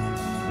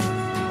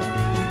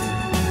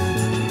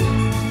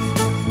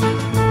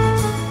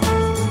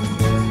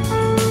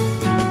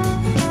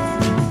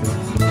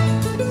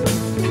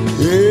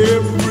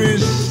 Every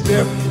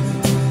step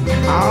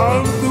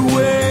of the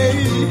way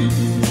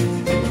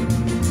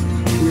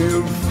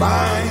will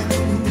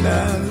find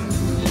us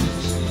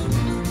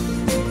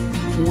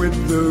with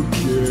the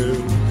kiss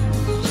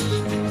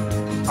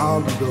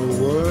of the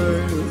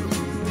world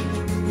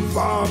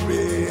far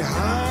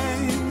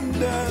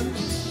behind us.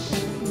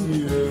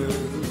 Yes,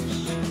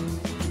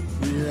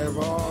 we have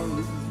all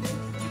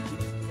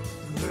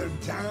the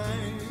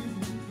time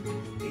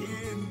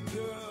in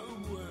the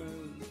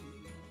world.